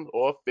item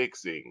or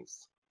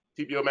fixings.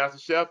 TPO Master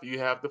Chef, you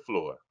have the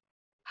floor.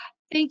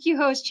 Thank you,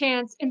 Host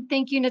Chance, and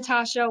thank you,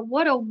 Natasha.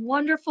 What a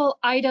wonderful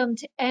item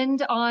to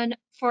end on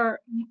for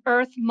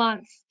Earth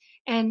Month.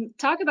 And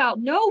talk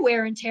about no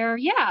wear and tear.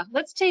 Yeah,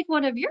 let's take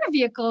one of your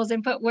vehicles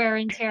and put wear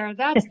and tear.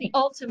 That's the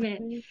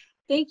ultimate.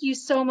 Thank you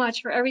so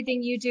much for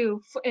everything you do,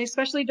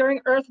 especially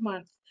during Earth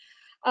Month.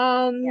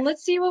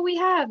 Let's see what we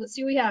have.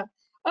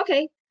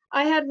 Okay,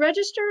 I had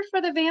registered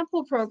for the van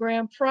pool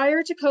program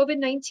prior to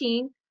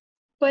COVID-19.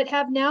 but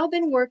have now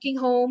been working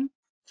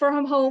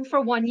from home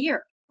for 1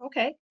 year.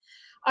 Okay.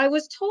 I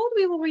was told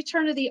we will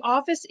return to the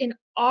office in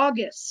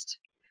August.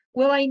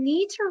 Will I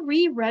need to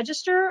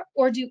re-register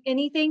or do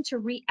anything to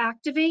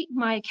reactivate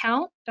my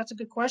account? That's a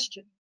good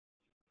question.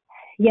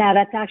 Yeah,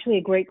 that's actually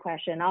a great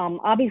question.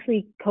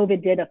 Obviously,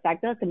 COVID did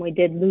affect us, and we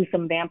did lose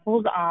some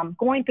VAMPLs.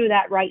 Going through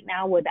that right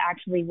now with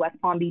actually West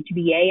Palm Beach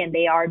VA, and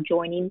they are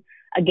joining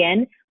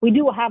again. We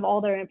do have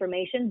all their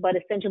information, but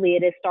essentially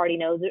it is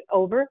starting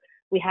over.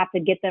 We have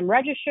to get them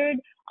registered,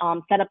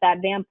 set up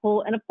that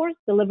VAMPL, and of course,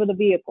 deliver the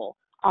vehicle.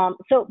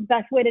 So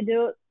best way to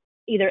do it,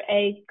 either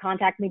A,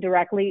 contact me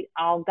directly.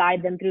 I'll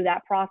guide them through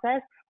that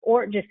process,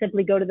 or just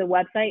simply go to the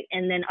website,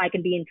 and then I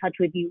can be in touch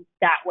with you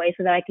that way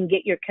so that I can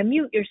get your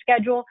commute, your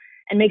schedule,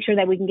 and make sure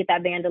that we can get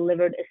that van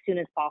delivered as soon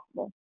as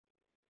possible.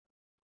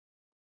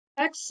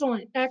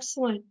 Excellent,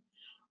 excellent.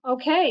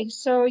 Okay,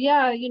 so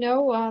yeah,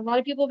 a lot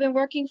of people have been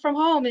working from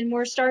home and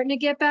we're starting to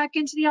get back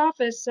into the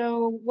office.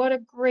 So what a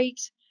great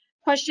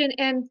question,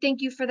 and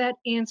thank you for that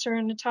answer,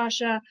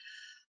 Natasha.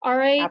 All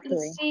right,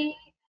 Absolutely. let's see.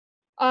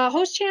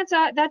 Host Chance,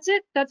 that's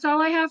it. That's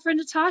all I have for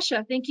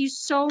Natasha. Thank you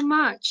so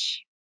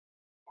much.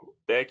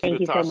 Thank you, Thank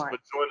you so Natasha, much. for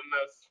joining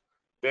us.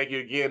 Thank you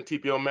again,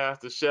 TPO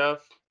Master Chef.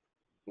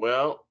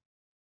 Well,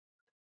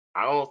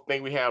 I don't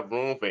think we have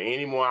room for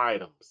any more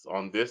items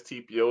on this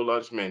TPO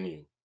lunch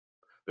menu.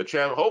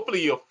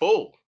 Hopefully you're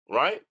full,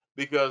 right?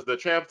 Because the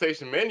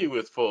transportation menu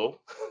is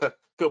full,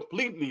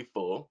 completely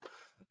full.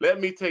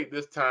 Let me take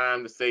this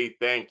time to say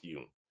thank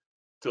you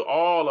to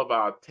all of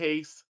our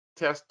taste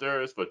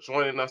testers for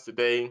joining us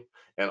today,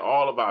 and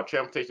all of our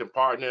transportation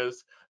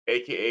partners,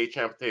 aka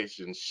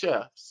transportation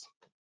chefs,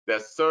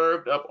 that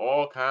served up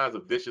all kinds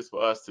of dishes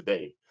for us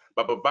today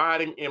by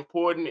providing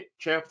important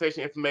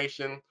transportation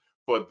information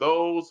for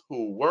those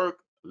who work,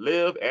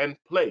 live, and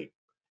play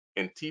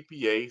in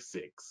TPA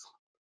 6.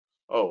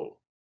 Oh,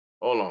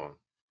 hold on.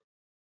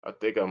 I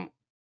think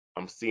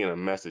I'm seeing a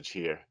message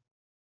here.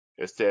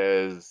 It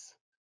says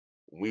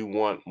we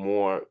want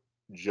more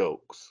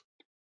jokes.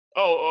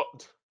 Oh,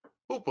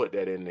 who put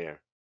that in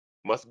there?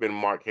 Must have been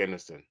Mark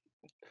Henderson.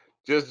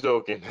 Just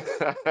joking.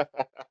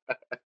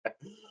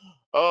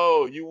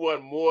 Oh, you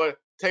want more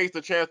taste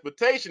of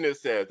transportation, it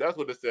says. That's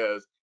what it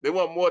says. They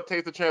want more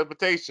taste of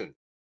transportation.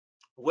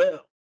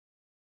 Well,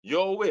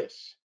 your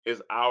wish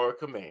is our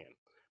command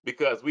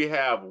because we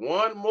have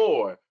one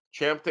more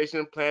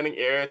transportation planning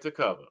area to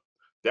cover.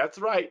 That's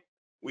right.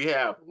 We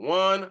have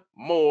one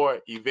more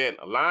event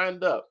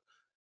lined up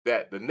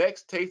that the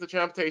next Taste of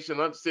Transportation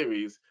Lunch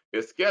Series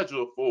is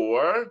scheduled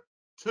for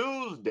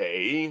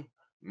Tuesday,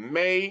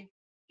 May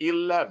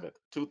 11th,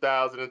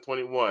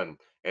 2021,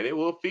 and it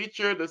will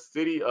feature the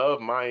city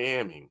of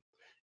Miami.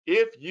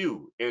 If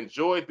you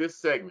enjoyed this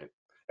segment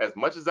as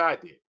much as I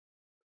did,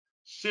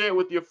 share it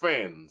with your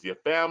friends, your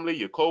family,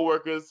 your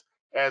coworkers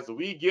as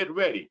we get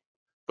ready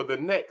for the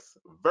next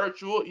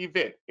virtual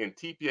event in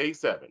TPA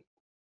 7.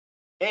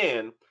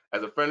 And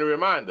as a friendly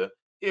reminder,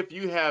 if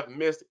you have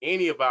missed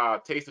any of our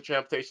Taste of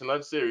Transportation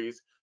Lunch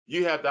Series,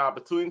 you have the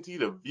opportunity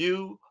to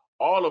view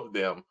all of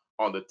them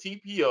on the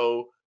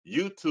TPO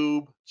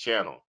YouTube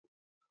channel.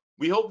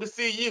 We hope to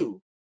see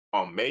you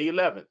on May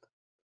 11th.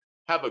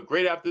 Have a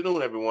great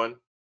afternoon, everyone.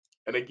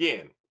 And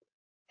again,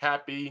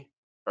 happy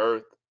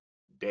Earth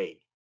Day.